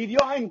y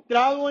Dios ha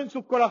entrado en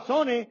sus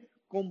corazones,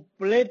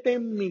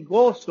 completen mi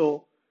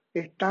gozo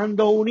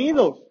estando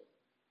unidos.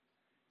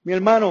 Mi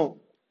hermano,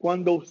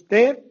 cuando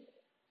usted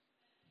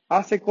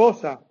hace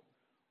cosas,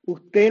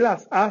 usted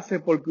las hace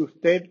porque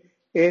usted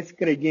es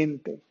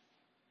creyente.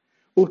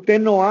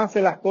 Usted no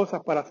hace las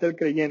cosas para ser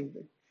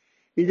creyente.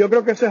 Y yo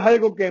creo que eso es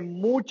algo que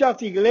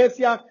muchas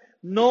iglesias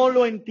no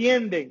lo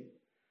entienden.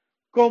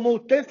 Como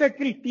usted es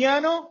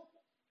cristiano,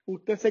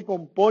 usted se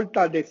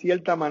comporta de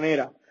cierta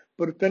manera,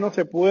 pero usted no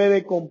se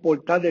puede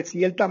comportar de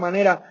cierta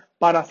manera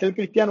para ser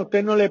cristiano.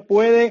 Usted no le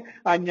puede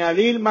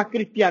añadir más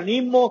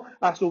cristianismo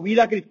a su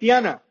vida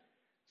cristiana.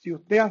 Si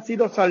usted ha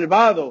sido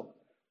salvado,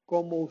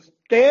 como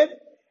usted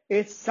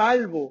es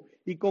salvo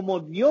y como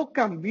Dios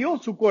cambió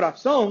su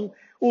corazón,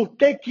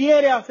 usted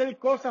quiere hacer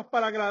cosas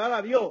para agradar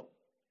a Dios.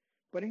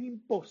 Pero es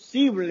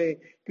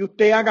imposible que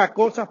usted haga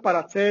cosas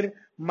para ser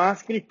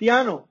más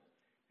cristiano.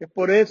 Es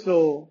por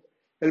eso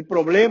el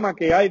problema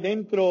que hay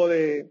dentro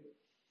de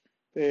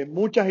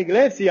muchas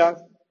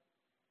iglesias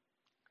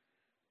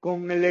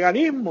con el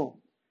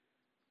legalismo.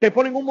 Te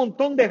ponen un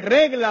montón de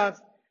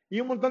reglas y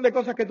un montón de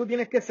cosas que tú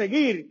tienes que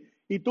seguir.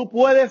 Y tú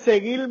puedes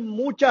seguir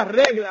muchas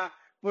reglas,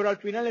 pero al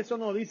final eso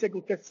no dice que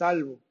usted es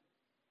salvo.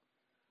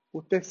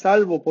 Usted es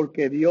salvo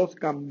porque Dios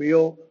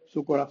cambió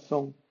su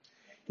corazón.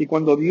 Y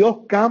cuando Dios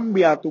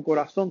cambia tu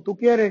corazón, tú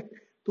quieres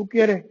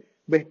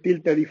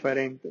vestirte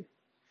diferente.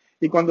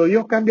 Y cuando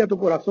Dios cambia tu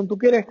corazón, tú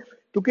quieres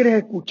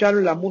escuchar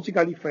la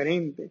música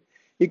diferente.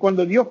 Y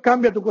cuando Dios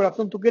cambia tu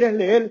corazón, tú quieres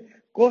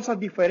leer cosas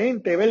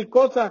diferentes, ver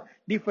cosas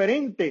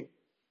diferentes.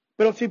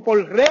 Pero si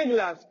por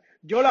reglas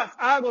yo las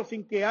hago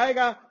sin que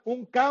haga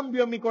un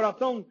cambio en mi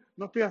corazón,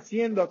 no estoy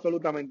haciendo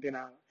absolutamente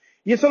nada.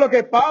 Y eso es lo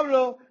que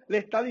Pablo le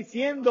está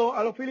diciendo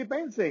a los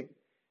filipenses.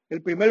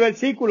 El primer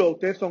versículo,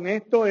 ustedes son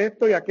esto,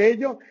 esto y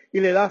aquello,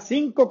 y le da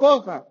 5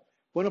 cosas.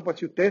 Bueno, pues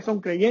si ustedes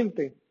son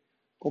creyentes,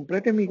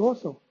 completen mi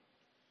gozo.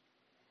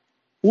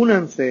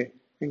 Únanse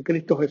en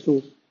Cristo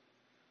Jesús.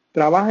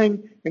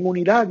 Trabajen en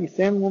unidad y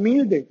sean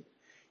humildes.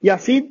 Y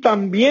así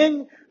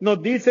también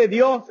nos dice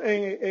Dios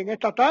en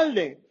esta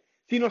tarde.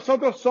 Si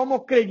nosotros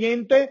somos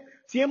creyentes,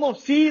 si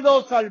hemos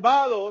sido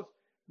salvados,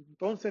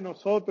 entonces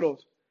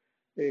nosotros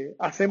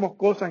hacemos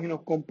cosas y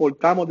nos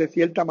comportamos de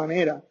cierta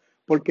manera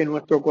porque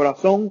nuestro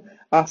corazón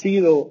ha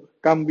sido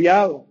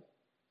cambiado.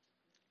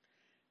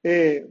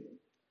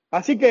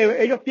 Así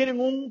que ellos tienen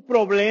un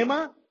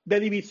problema de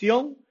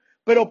división,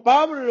 pero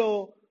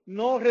Pablo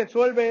no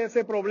resuelve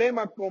ese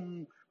problema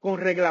con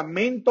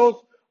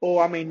reglamentos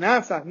o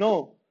amenazas,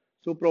 no.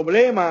 Su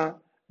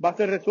problema va a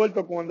ser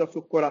resuelto cuando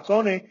sus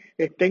corazones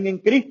estén en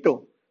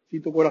Cristo. Si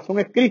tu corazón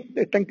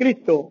está en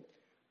Cristo,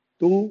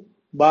 tú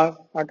vas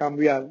a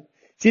cambiar.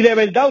 Si de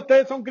verdad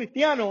ustedes son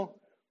cristianos,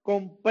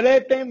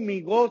 completen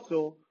mi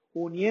gozo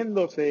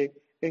uniéndose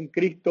en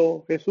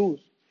Cristo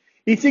Jesús.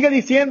 Y sigue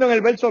diciendo en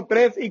el verso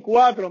 3 y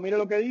 4, mire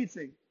lo que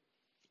dice.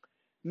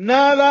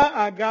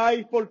 Nada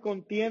hagáis por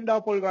contienda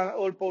o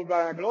por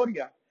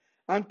vanagloria,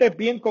 antes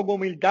bien con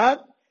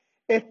humildad,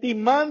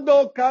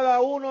 estimando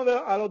cada uno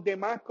a los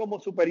demás como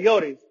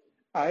superiores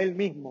a él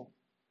mismo,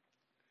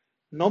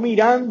 no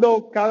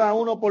mirando cada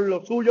uno por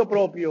lo suyo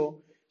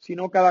propio,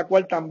 sino cada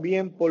cual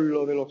también por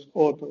lo de los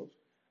otros.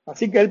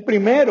 Así que el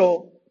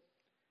primero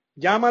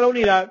llama a la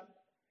unidad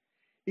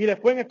y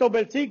después en estos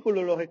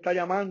versículos los está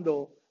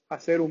llamando a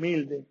ser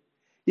humildes.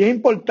 Y es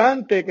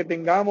importante que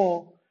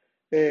tengamos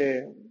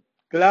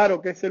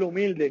claro que es ser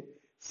humilde.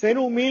 Ser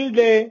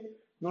humilde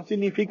no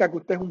significa que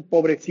usted es un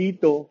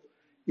pobrecito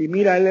y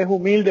mira, él es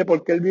humilde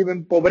porque él vive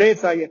en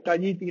pobreza y está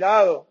allí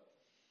tirado.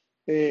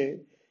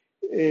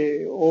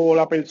 O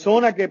la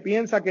persona que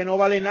piensa que no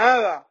vale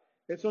nada,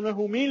 eso no es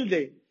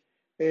humilde.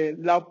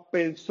 La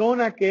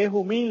persona que es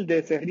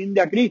humilde se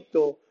rinde a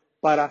Cristo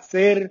para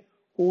ser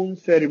un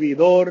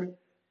servidor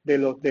de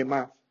los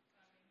demás.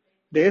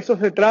 De eso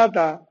se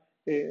trata,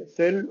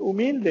 ser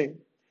humilde.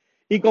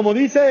 Y como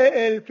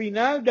dice el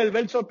final del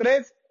verso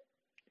 3,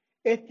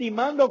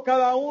 estimando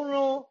cada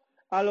uno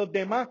a los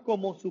demás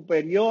como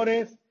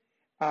superiores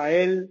a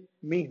él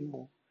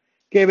mismo.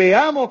 Que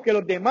veamos que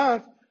los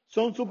demás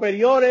son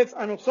superiores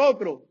a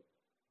nosotros.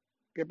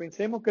 Que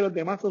pensemos que los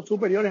demás son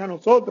superiores a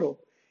nosotros.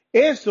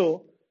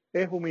 Eso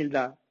es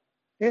humildad.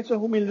 Eso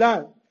es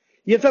humildad.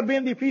 Y eso es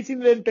bien difícil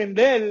de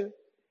entender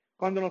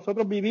cuando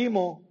nosotros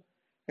vivimos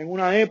en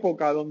una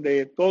época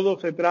donde todo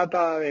se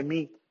trata de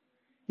mí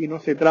y no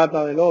se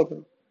trata del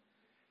otro.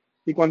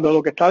 Y cuando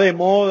lo que está de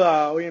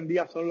moda hoy en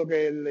día son lo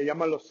que le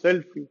llaman los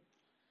selfies.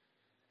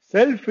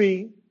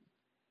 Selfie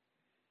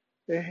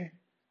es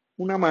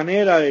una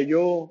manera de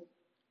yo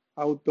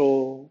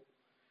auto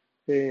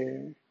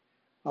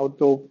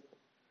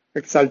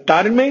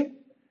exaltarme,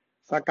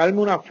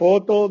 sacarme una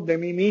foto de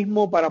mí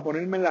mismo para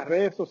ponerme en las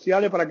redes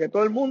sociales para que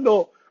todo el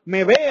mundo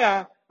me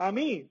vea a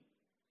mí.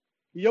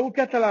 Y yo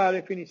busqué hasta la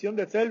definición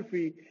de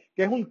selfie,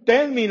 que es un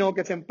término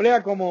que se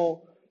emplea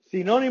como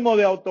sinónimo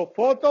de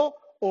autofoto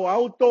o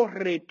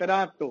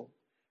autorretrato.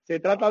 Se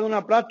trata de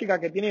una práctica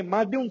que tiene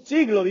más de un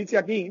siglo, dice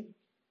aquí,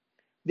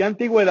 de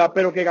antigüedad,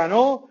 pero que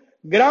ganó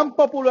gran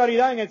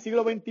popularidad en el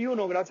siglo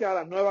XXI gracias a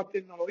las nuevas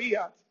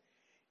tecnologías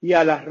y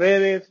a las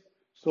redes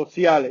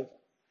sociales.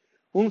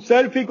 Un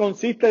selfie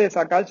consiste de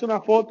sacarse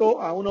una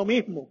foto a uno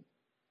mismo.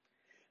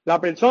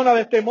 La persona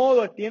de este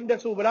modo extiende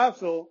su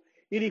brazo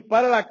y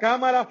dispara la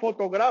cámara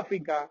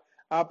fotográfica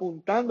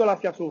apuntándola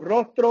hacia su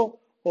rostro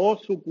o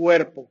su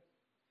cuerpo.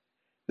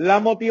 La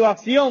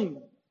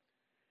motivación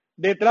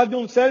detrás de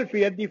un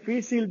selfie es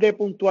difícil de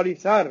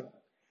puntualizar.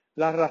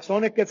 Las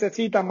razones que se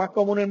citan más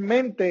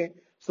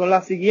comúnmente son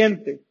las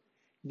siguientes: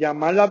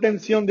 llamar la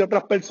atención de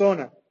otras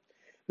personas,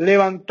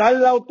 levantar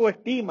la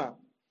autoestima,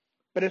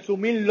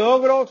 presumir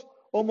logros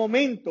o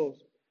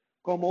momentos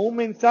como un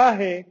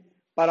mensaje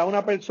para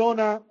una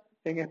persona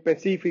en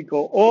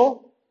específico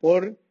o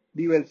por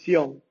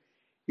diversión.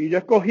 Y yo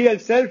escogí el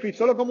selfie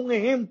solo como un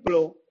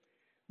ejemplo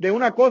de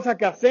una cosa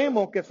que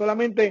hacemos que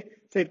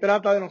solamente se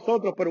trata de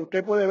nosotros, pero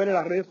usted puede ver en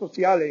las redes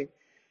sociales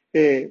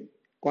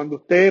cuando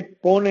usted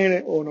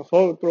pone, o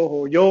nosotros,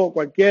 o yo,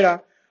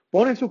 cualquiera,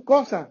 pone sus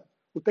cosas.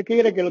 Usted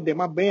quiere que los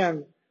demás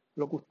vean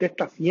lo que usted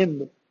está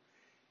haciendo.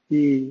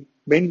 Y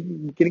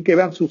quieren que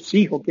vean sus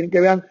hijos, quieren que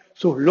vean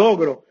sus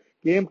logros,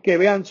 quieren que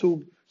vean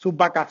sus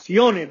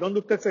vacaciones, dónde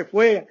usted se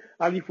fue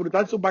a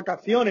disfrutar sus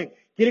vacaciones,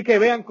 quieren que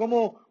vean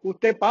cómo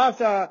usted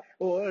pasa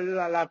o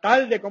la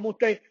tarde, cómo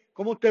usted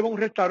va a un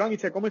restaurante y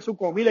se come su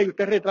comida y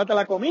usted retrata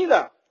la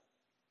comida.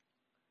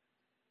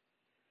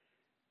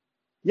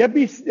 Y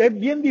es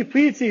bien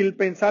difícil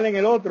pensar en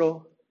el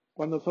otro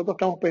cuando nosotros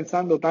estamos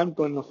pensando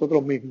tanto en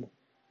nosotros mismos.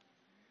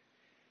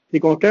 Y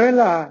cuando usted ve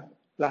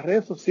las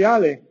redes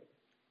sociales,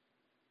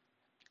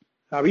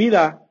 la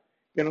vida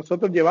que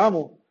nosotros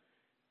llevamos,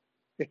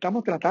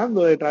 estamos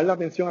tratando de traer la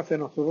atención hacia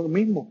nosotros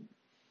mismos,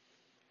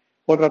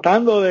 o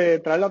tratando de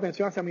traer la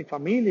atención hacia mi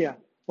familia,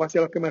 o hacia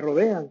los que me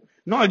rodean.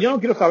 No, yo no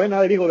quiero saber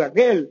nada del hijo de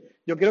aquel,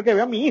 yo quiero que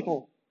vea a mi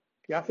hijo,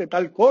 que hace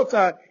tal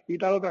cosa y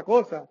tal otra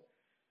cosa.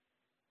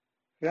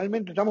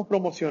 Realmente estamos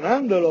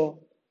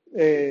promocionándolo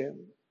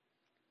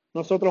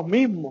nosotros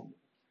mismos.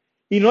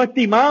 Y no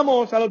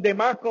estimamos a los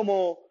demás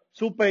como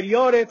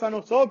superiores a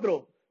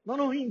nosotros. No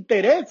nos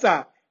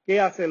interesa qué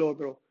hace el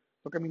otro.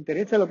 Lo que me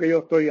interesa es lo que yo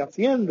estoy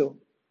haciendo.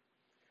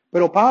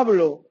 Pero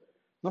Pablo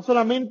no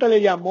solamente le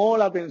llamó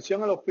la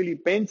atención a los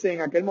filipenses en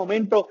aquel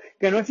momento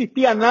que no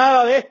existía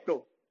nada de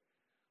esto.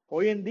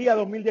 Hoy en día,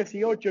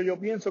 2018, yo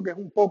pienso que es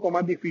un poco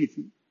más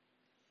difícil.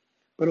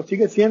 Pero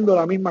sigue siendo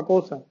la misma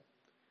cosa.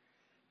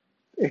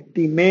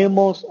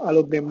 estimemos a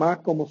los demás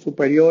como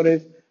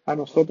superiores a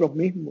nosotros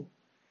mismos.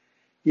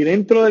 Y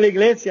dentro de la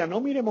iglesia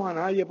no miremos a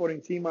nadie por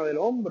encima del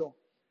hombro.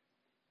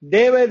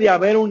 Debe de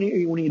haber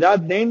unidad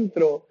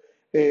dentro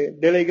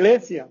de la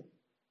iglesia.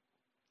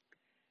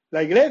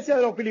 La iglesia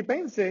de los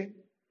filipenses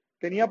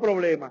tenía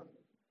problemas.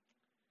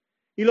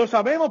 Y lo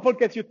sabemos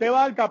porque si usted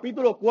va al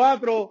capítulo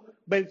 4,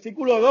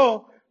 versículo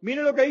 2,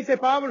 mire lo que dice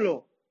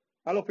Pablo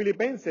a los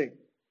filipenses.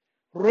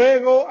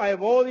 Ruego a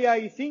Evodia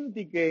y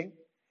Síntique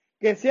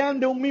que sean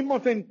de un mismo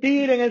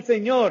sentir en el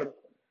Señor.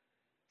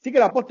 Así que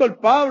el apóstol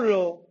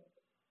Pablo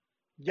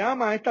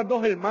llama a estas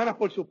dos hermanas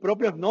por sus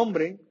propios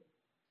nombres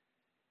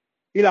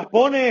y las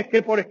pone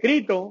por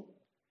escrito,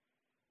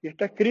 y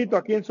está escrito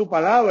aquí en su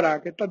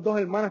palabra que estas dos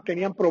hermanas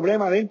tenían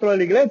problemas dentro de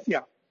la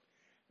iglesia.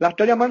 Las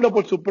está llamando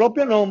por su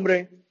propio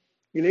nombre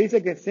y le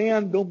dice que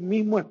sean de un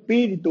mismo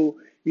espíritu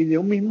y de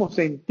un mismo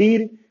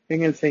sentir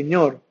en el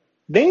Señor.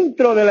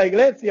 Dentro de la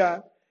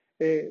iglesia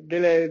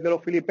de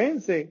los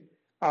filipenses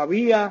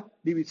había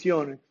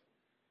divisiones.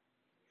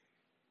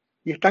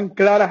 Y están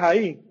claras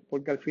ahí,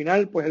 porque al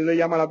final pues él le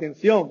llama la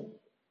atención.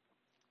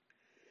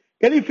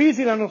 Qué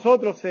difícil a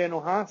nosotros se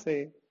nos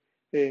hace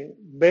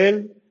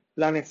ver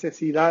la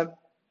necesidad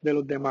de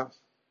los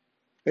demás.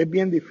 Es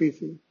bien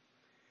difícil.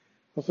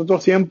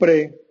 Nosotros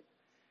siempre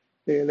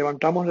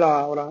levantamos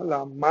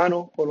la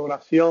mano por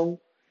oración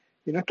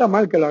y no está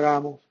mal que lo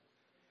hagamos.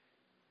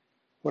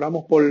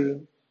 Oramos por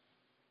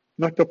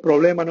nuestros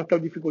problemas,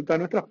 nuestras dificultades,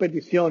 nuestras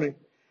peticiones.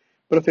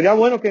 Pero sería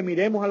bueno que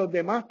miremos a los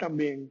demás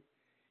también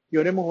y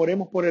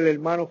oremos por el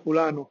hermano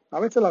fulano. A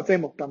veces lo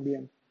hacemos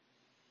también.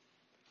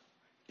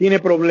 Tiene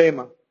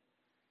problemas.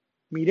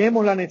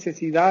 Miremos la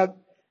necesidad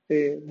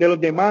de los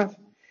demás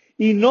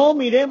y no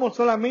miremos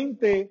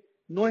solamente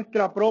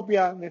nuestra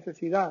propia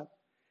necesidad.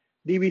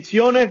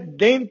 Divisiones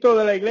dentro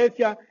de la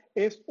iglesia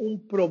es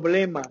un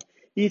problema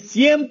y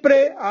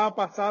siempre ha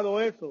pasado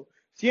eso.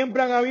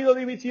 Siempre han habido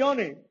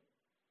divisiones.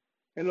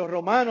 En los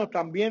romanos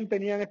también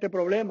tenían este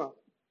problema.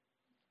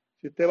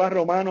 Si usted va a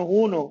Romanos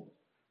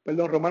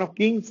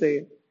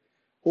 15,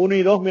 1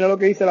 y 2, mira lo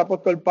que dice el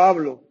apóstol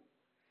Pablo.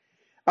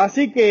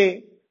 Así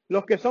que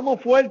los que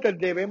somos fuertes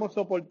debemos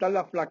soportar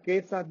las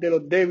flaquezas de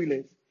los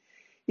débiles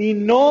y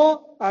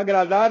no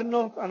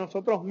agradarnos a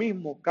nosotros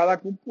mismos.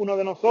 Cada uno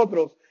de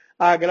nosotros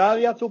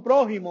agrade a su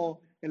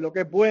prójimo en lo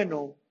que es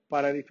bueno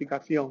para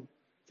edificación.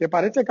 Se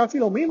parece casi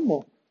lo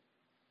mismo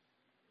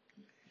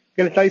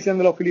que le está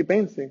diciendo a los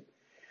filipenses.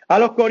 A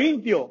los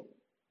corintios,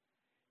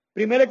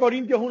 1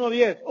 Corintios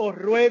 1:10, os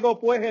ruego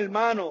pues,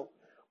 hermano,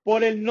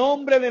 por el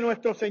nombre de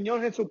nuestro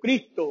Señor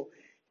Jesucristo,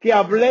 que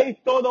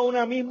habléis toda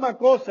una misma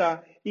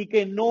cosa y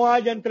que no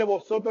haya entre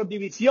vosotros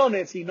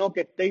divisiones, sino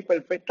que estéis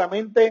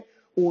perfectamente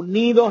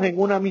unidos en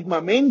una misma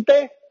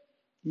mente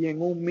y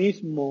en un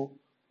mismo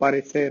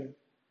parecer.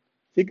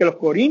 Así que los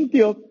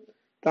corintios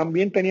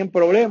también tenían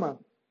problemas.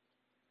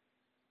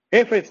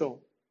 Efesios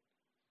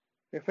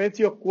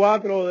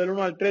 4, del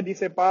 1 al 3,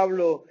 dice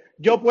Pablo,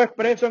 yo pues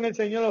preso en el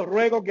Señor os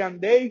ruego que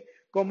andéis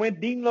como es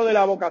digno de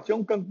la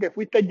vocación con que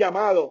fuisteis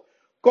llamados,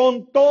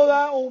 con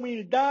toda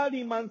humildad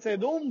y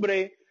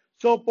mansedumbre,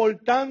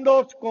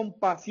 soportándoos con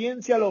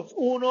paciencia los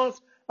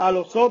unos a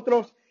los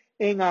otros,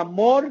 en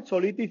amor,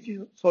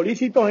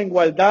 solícitos en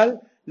guardar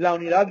la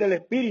unidad del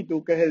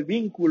Espíritu, que es el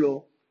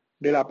vínculo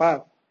de la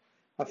paz.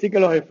 Así que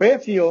los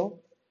efesios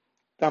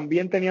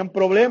también tenían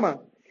problemas.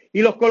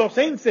 Y los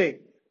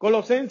Colosenses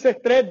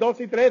 3,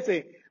 2 y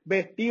 13,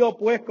 vestidos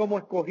pues como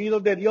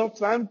escogidos de Dios,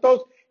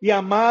 santos y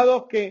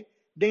amados, que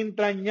de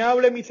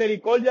entrañable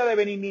misericordia, de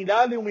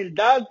benignidad, de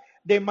humildad,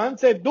 de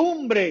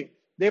mansedumbre,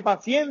 de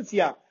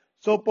paciencia,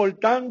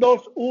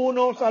 soportándoos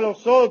unos a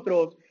los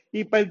otros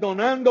y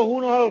perdonando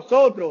unos a los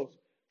otros.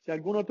 Si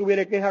alguno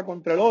tuviera queja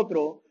contra el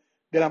otro,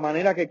 de la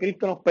manera que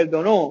Cristo nos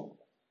perdonó,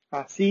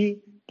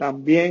 así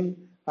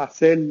también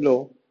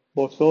hacedlo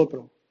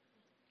vosotros.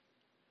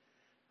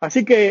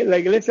 Así que la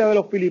iglesia de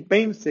los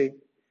filipenses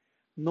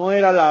no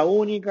era la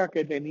única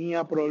que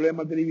tenía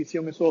problemas de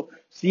división. Eso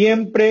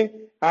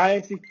siempre ha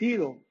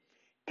existido.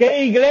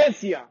 ¿Qué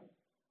iglesia,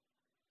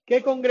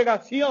 qué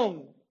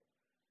congregación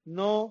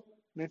no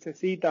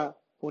necesita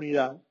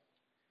unidad?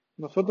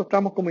 Nosotros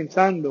estamos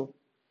comenzando.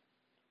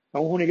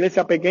 Somos una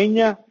iglesia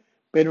pequeña,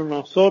 pero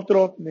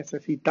nosotros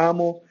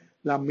necesitamos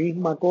la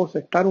misma cosa,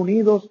 estar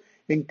unidos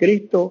en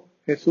Cristo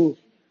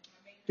Jesús.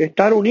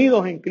 Estar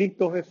unidos en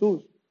Cristo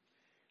Jesús.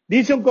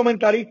 Dice un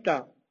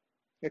comentarista,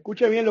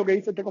 escuche bien lo que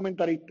dice este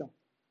comentarista,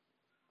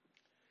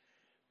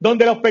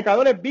 donde los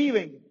pecadores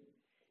viven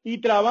y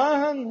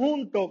trabajan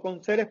junto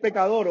con seres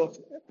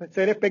pecadores,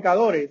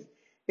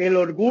 el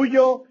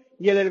orgullo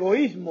y el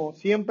egoísmo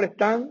siempre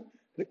están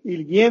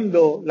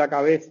irguiendo la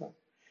cabeza.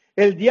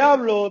 El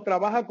diablo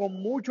trabaja con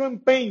mucho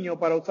empeño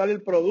para usar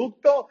el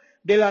producto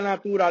de la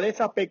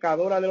naturaleza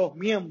pecadora de los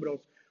miembros,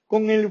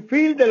 con el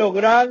fin de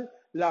lograr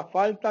la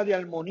falta de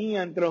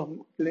armonía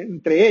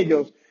entre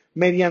ellos,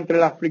 mediante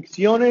las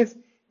fricciones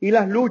y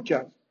las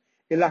luchas.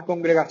 En las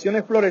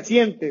congregaciones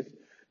florecientes,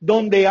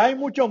 donde hay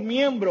muchos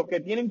miembros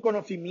que tienen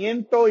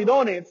conocimiento y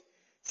dones,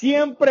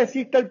 siempre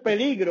existe el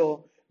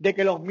peligro de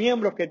que los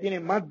miembros que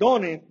tienen más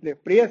dones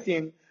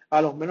desprecien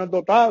a los menos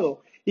dotados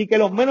y que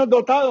los menos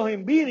dotados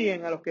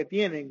envidien a los que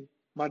tienen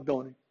más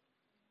dones.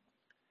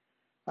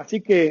 Así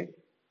que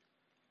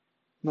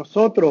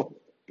nosotros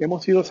que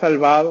hemos sido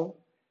salvados,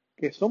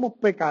 que somos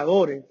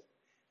pecadores,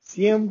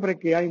 siempre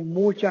que hay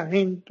mucha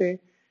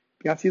gente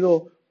que ha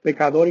sido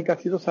pecadora y que ha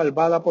sido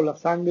salvada por la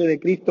sangre de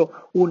Cristo,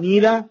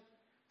 unida,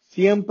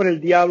 siempre el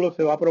diablo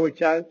se va a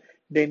aprovechar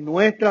de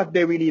nuestras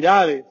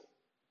debilidades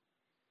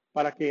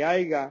para que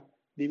haya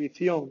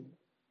división.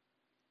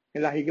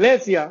 En las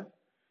iglesias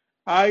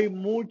hay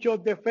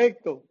muchos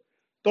defectos.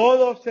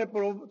 Todos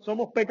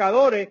somos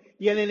pecadores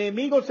y el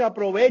enemigo se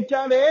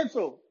aprovecha de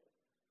eso.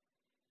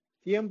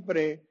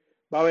 Siempre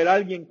va a haber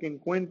alguien que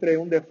encuentre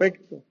un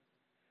defecto.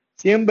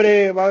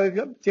 Siempre va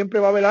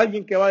a haber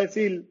alguien que va a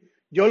decir,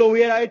 yo lo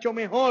hubiera hecho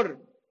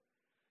mejor.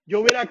 Yo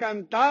hubiera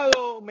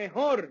cantado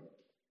mejor.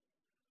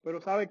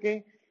 Pero ¿sabe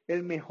qué?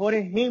 El mejor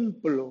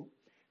ejemplo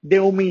de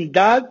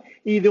humildad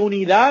y de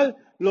unidad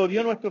lo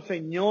dio nuestro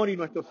Señor y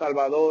nuestro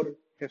Salvador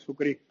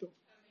Jesucristo.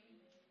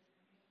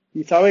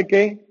 ¿Y sabe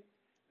qué?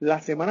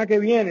 La semana que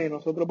viene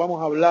nosotros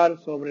vamos a hablar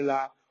sobre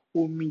la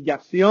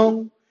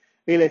humillación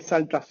y la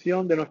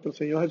exaltación de nuestro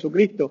Señor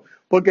Jesucristo,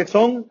 porque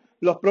son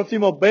los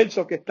próximos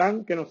versos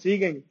que nos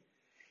siguen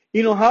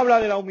y nos habla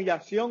de la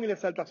humillación y la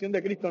exaltación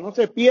de Cristo. No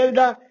se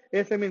pierda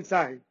ese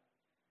mensaje,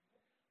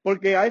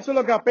 porque a eso es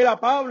lo que apela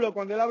Pablo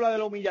cuando él habla de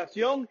la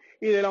humillación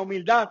y de la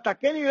humildad. ¿Hasta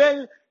qué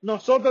nivel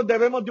nosotros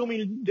debemos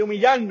de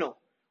humillarnos?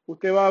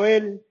 Usted va a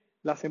ver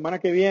la semana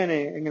que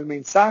viene, en el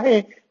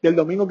mensaje del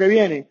domingo que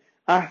viene,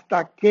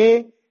 hasta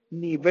qué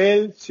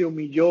nivel se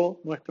humilló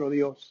nuestro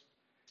Dios.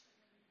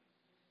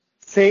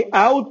 Se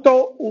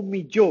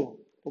auto-humilló,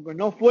 porque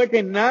no fue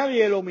que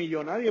nadie lo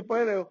humilló, nadie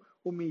puede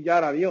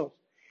humillar a Dios.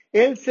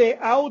 Él se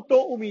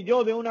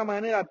auto-humilló de una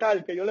manera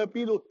tal que yo le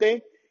pido a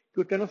usted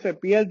que usted no se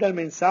pierda el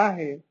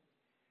mensaje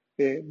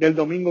del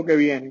domingo que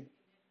viene.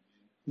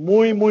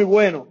 Muy, muy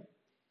bueno.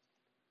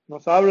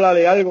 Nos habla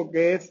de algo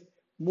que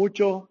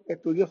muchos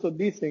estudiosos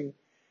dicen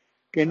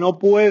que no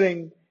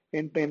pueden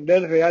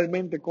entender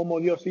realmente cómo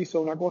Dios hizo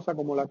una cosa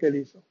como la que Él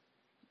hizo.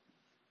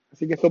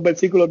 Así que esos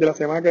versículos de la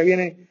semana que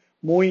viene,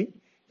 muy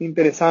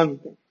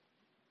interesantes.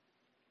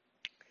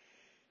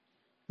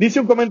 Dice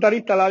un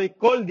comentarista, la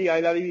discordia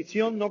y la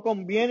división no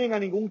convienen a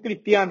ningún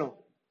cristiano.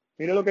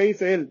 Mire lo que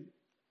dice él.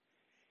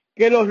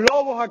 Que los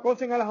lobos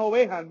acosen a las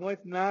ovejas no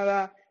es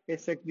nada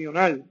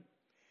excepcional,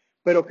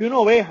 pero que una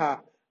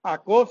oveja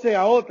acose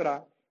a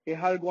otra es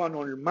algo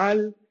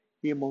anormal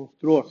y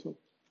monstruoso.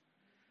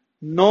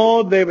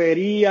 No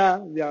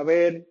debería de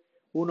haber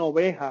una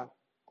oveja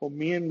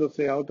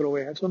comiéndose a otra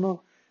oveja.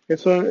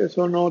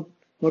 Eso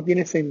no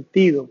tiene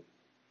sentido.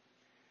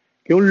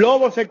 Que un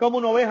lobo se coma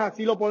una oveja,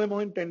 sí lo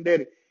podemos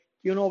entender.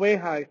 Que una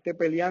oveja esté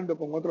peleando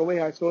con otra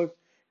oveja,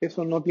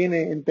 eso no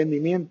tiene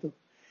entendimiento.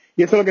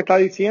 Y eso es lo que está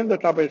diciendo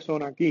esta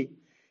persona aquí.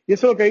 Y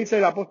eso es lo que dice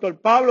el apóstol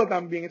Pablo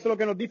también. Eso es lo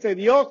que nos dice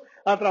Dios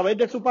a través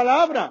de su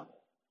palabra.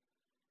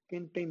 Que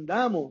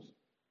entendamos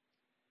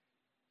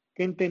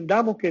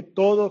que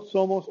todos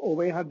somos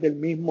ovejas del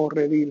mismo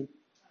redil.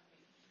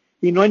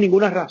 Y no hay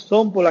ninguna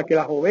razón por la que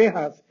las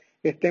ovejas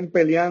estén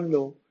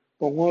peleando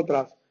con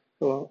otras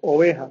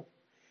ovejas.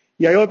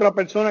 Y hay otra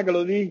persona que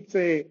lo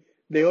dice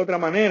de otra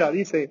manera.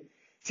 Dice,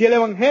 si el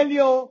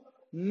evangelio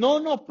no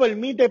nos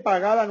permite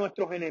pagar a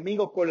nuestros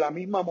enemigos con la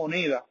misma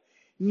moneda,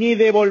 ni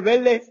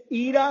devolverles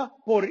ira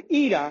por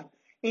ira,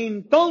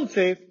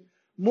 entonces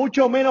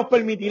mucho menos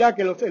permitirá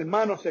que los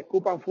hermanos se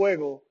escupan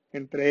fuego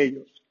entre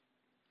ellos.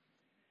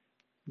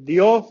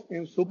 Dios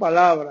en su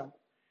palabra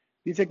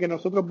dice que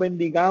nosotros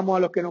bendigamos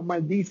a los que nos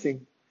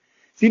maldicen.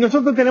 Si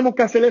nosotros tenemos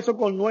que hacer eso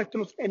con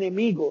nuestros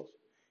enemigos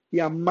y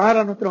amar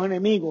a nuestros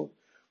enemigos,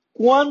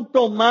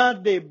 ¿cuánto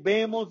más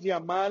debemos de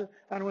amar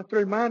a nuestro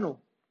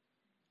hermano?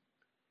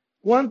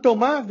 ¿Cuánto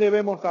más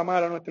debemos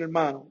amar a nuestro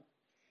hermano?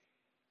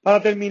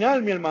 Para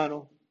terminar, mi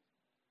hermano,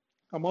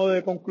 a modo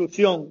de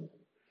conclusión,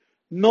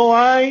 no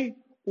hay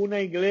una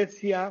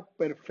iglesia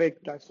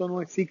perfecta. Eso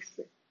no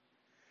existe.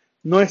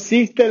 No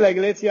existe la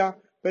iglesia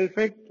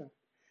perfecta.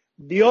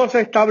 Dios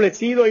ha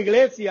establecido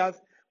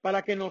iglesias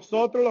para que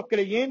nosotros los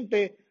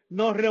creyentes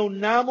nos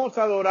reunamos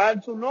a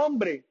adorar su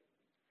nombre.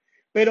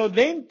 Pero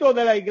dentro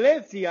de la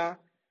iglesia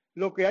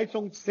lo que hay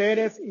son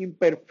seres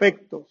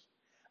imperfectos.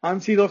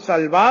 Han sido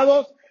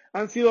salvados,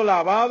 han sido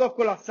lavados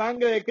con la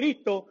sangre de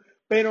Cristo,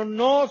 pero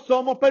no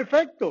somos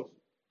perfectos.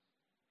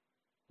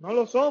 No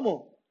lo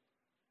somos.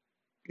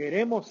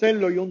 Queremos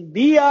serlo y un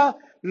día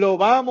lo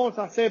vamos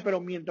a hacer,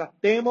 pero mientras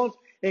estemos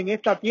en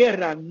esta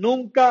tierra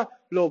nunca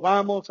lo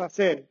vamos a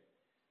hacer.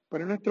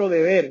 Pero es nuestro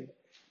deber,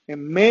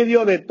 en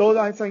medio de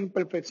todas esas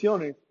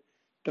imperfecciones,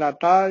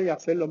 tratar de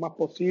hacer lo más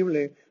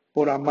posible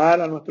por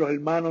amar a nuestros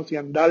hermanos y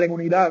andar en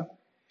unidad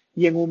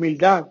y en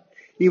humildad.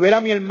 Y ver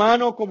a mi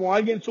hermano como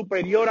alguien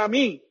superior a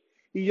mí.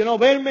 Y yo no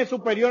verme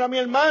superior a mi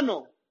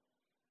hermano.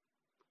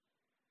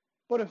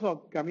 Por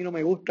eso que a mí no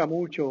me gusta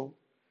mucho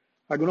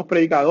algunos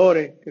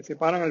predicadores que se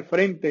paran al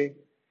frente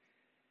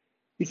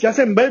y se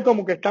hacen ver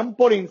como que están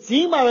por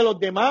encima de los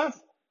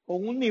demás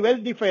con un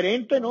nivel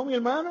diferente, ¿no, mi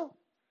hermano?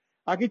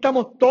 Aquí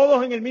estamos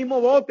todos en el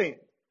mismo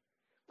bote,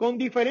 con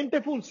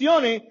diferentes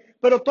funciones,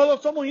 pero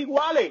todos somos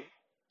iguales.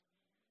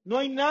 No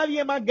hay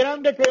nadie más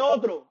grande que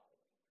otro.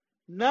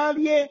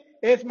 Nadie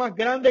es más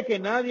grande que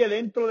nadie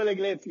dentro de la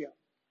iglesia.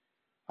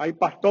 Hay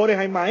pastores,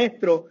 hay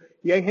maestros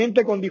y hay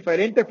gente con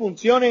diferentes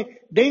funciones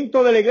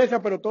dentro de la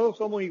iglesia, pero todos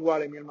somos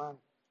iguales, mi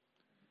hermano.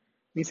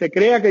 Ni se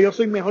crea que yo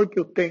soy mejor que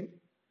usted,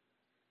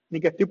 ni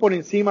que estoy por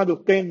encima de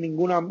usted en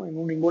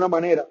ninguna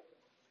manera.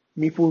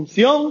 Mi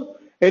función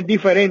es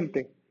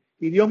diferente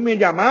y Dios me ha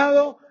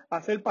llamado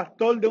a ser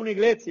pastor de una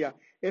iglesia.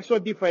 Eso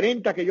es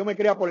diferente a que yo me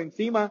crea por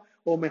encima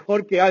o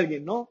mejor que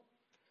alguien, ¿no?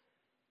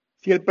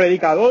 Si el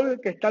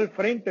predicador que está al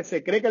frente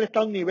se cree que él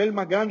está a un nivel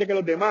más grande que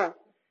los demás,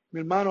 mi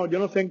hermano, yo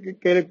no sé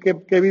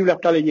qué Biblia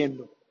está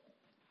leyendo.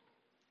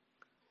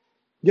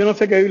 Yo no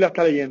sé qué Biblia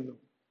está leyendo.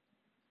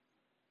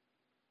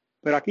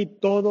 Pero aquí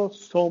todos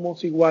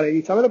somos iguales.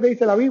 ¿Y sabe lo que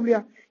dice la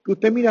Biblia? Que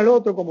usted mira al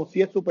otro como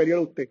si es superior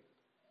a usted.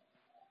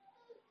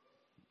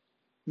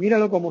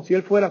 Míralo como si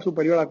él fuera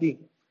superior a ti.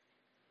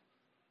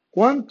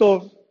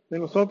 ¿Cuántos de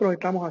nosotros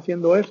estamos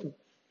haciendo eso?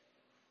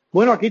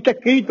 Bueno, aquí está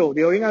escrito,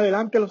 de hoy en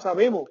adelante lo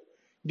sabemos.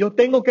 Yo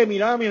tengo que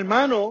mirar a mi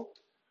hermano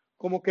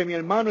como que mi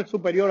hermano es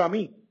superior a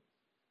mí.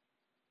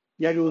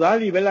 Y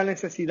ayudar y ver la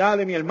necesidad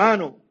de mi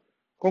hermano.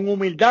 Con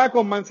humildad,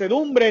 con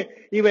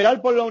mansedumbre y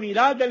velar por la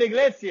unidad de la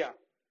iglesia.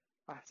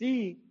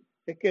 Así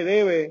es que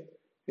debe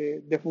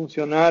de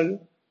funcionar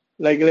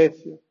la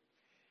iglesia.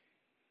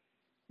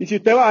 Y si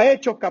usted va a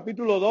Hechos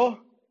capítulo 2,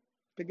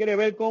 usted quiere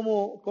ver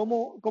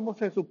cómo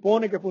se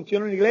supone que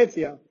funciona una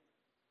iglesia.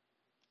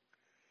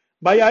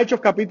 Vaya a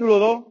Hechos capítulo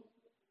 2,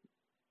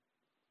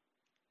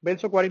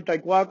 verso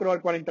 44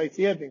 al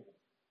 47.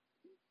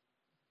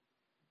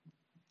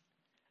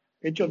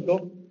 Hechos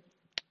 2,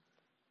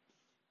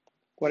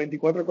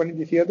 44 al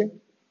 47.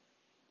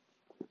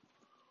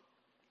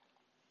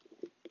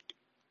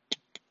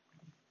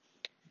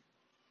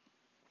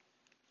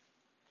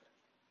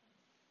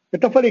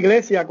 Esta fue la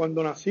iglesia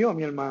cuando nació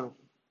mi hermano.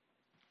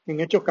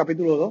 En Hechos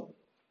capítulo 2.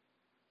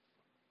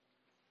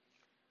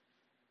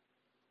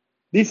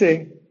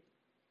 Dice,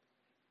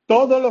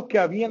 todos los que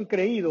habían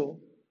creído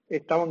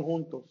estaban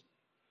juntos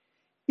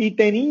y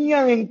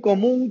tenían en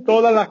común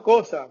todas las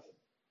cosas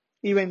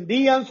y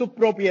vendían sus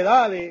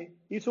propiedades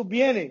y sus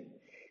bienes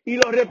y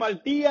los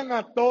repartían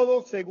a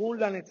todos según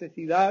la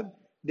necesidad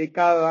de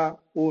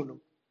cada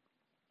uno.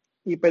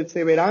 Y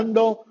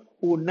perseverando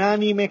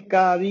unánimes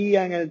cada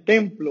día en el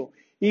templo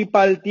y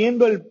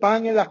partiendo el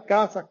pan en las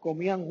casas,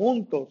 comían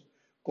juntos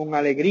con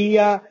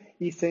alegría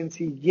y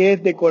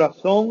sencillez de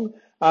corazón,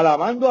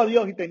 alabando a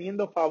Dios y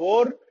teniendo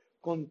favor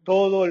con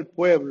todo el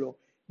pueblo.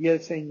 Y el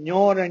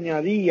Señor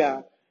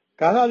añadía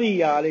cada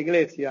día a la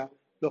iglesia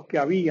los que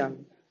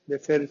habían de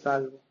ser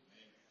salvos.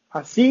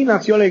 Así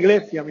nació la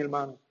iglesia, mi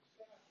hermano.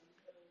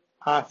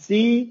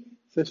 Así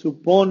se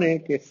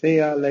supone que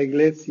sea la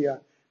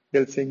iglesia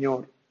del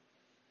Señor.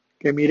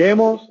 Que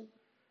miremos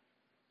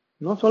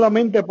no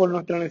solamente por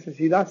nuestra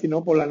necesidad,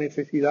 sino por la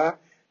necesidad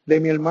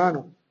de mi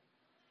hermano.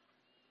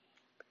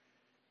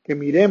 Que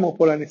miremos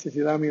por la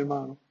necesidad de mi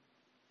hermano.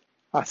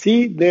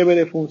 Así debe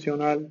de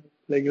funcionar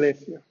la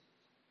iglesia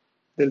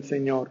del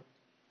Señor.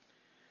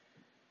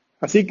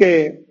 Así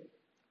que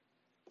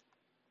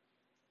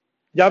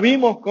ya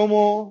vimos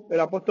cómo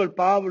el apóstol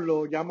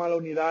Pablo llama a la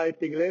unidad de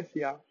esta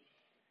iglesia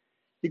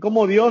y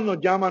cómo Dios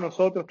nos llama a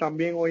nosotros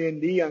también hoy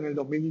en día, en el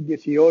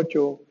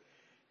 2018,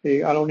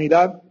 a la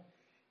unidad.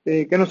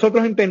 Que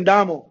nosotros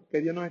entendamos que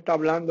Dios nos está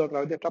hablando a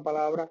través de esta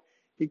palabra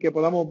y que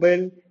podamos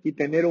ver y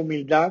tener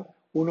humildad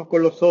unos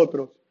con los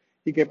otros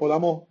y que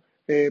podamos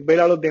ver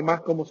a los demás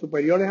como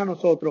superiores a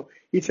nosotros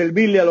y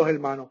servirle a los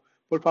hermanos.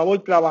 Por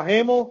favor,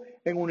 trabajemos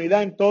en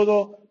unidad en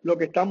todo lo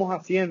que estamos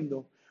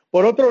haciendo.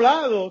 Por otro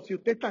lado, si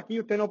usted está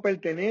aquí, usted no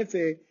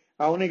pertenece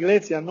a una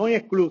iglesia, no hay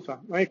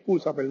excusa,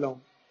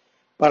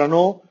 para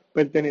no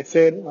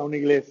pertenecer a una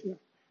iglesia.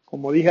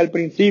 Como dije al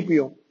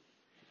principio,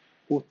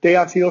 usted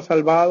ha sido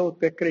salvado,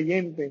 usted es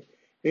creyente,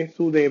 es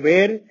su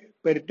deber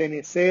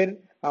pertenecer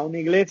a una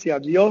iglesia.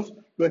 Dios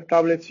lo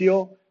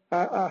estableció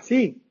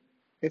así.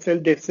 Es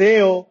el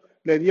deseo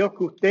de Dios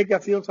que usted que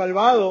ha sido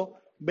salvado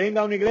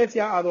venga a una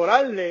iglesia a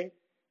adorarle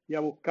y a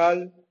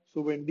buscar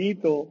su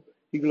bendito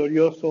y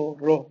glorioso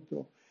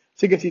rostro.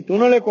 Así que si tú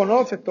no le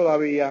conoces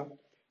todavía,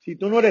 si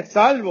tú no eres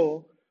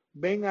salvo,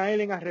 ven a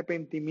Él en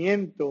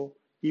arrepentimiento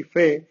y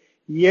fe,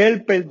 y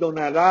Él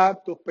perdonará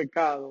tus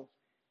pecados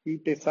y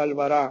te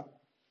salvará.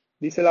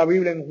 Dice la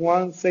Biblia en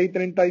Juan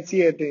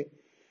 6:37,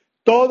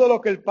 todo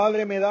lo que el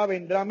Padre me da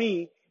vendrá a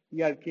mí,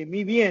 y al que a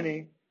mí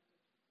viene,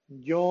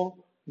 yo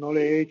no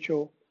le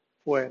echo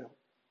fuera.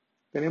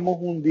 Tenemos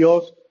un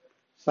Dios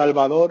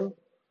salvador,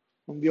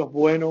 un Dios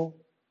bueno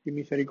y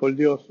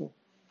misericordioso.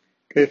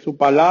 Que su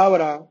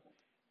palabra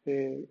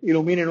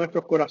ilumine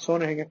nuestros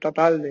corazones en esta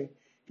tarde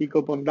y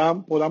que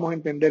podamos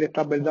entender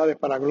estas verdades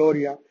para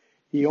gloria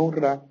y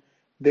honra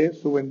de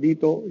su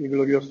bendito y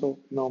glorioso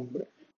nombre.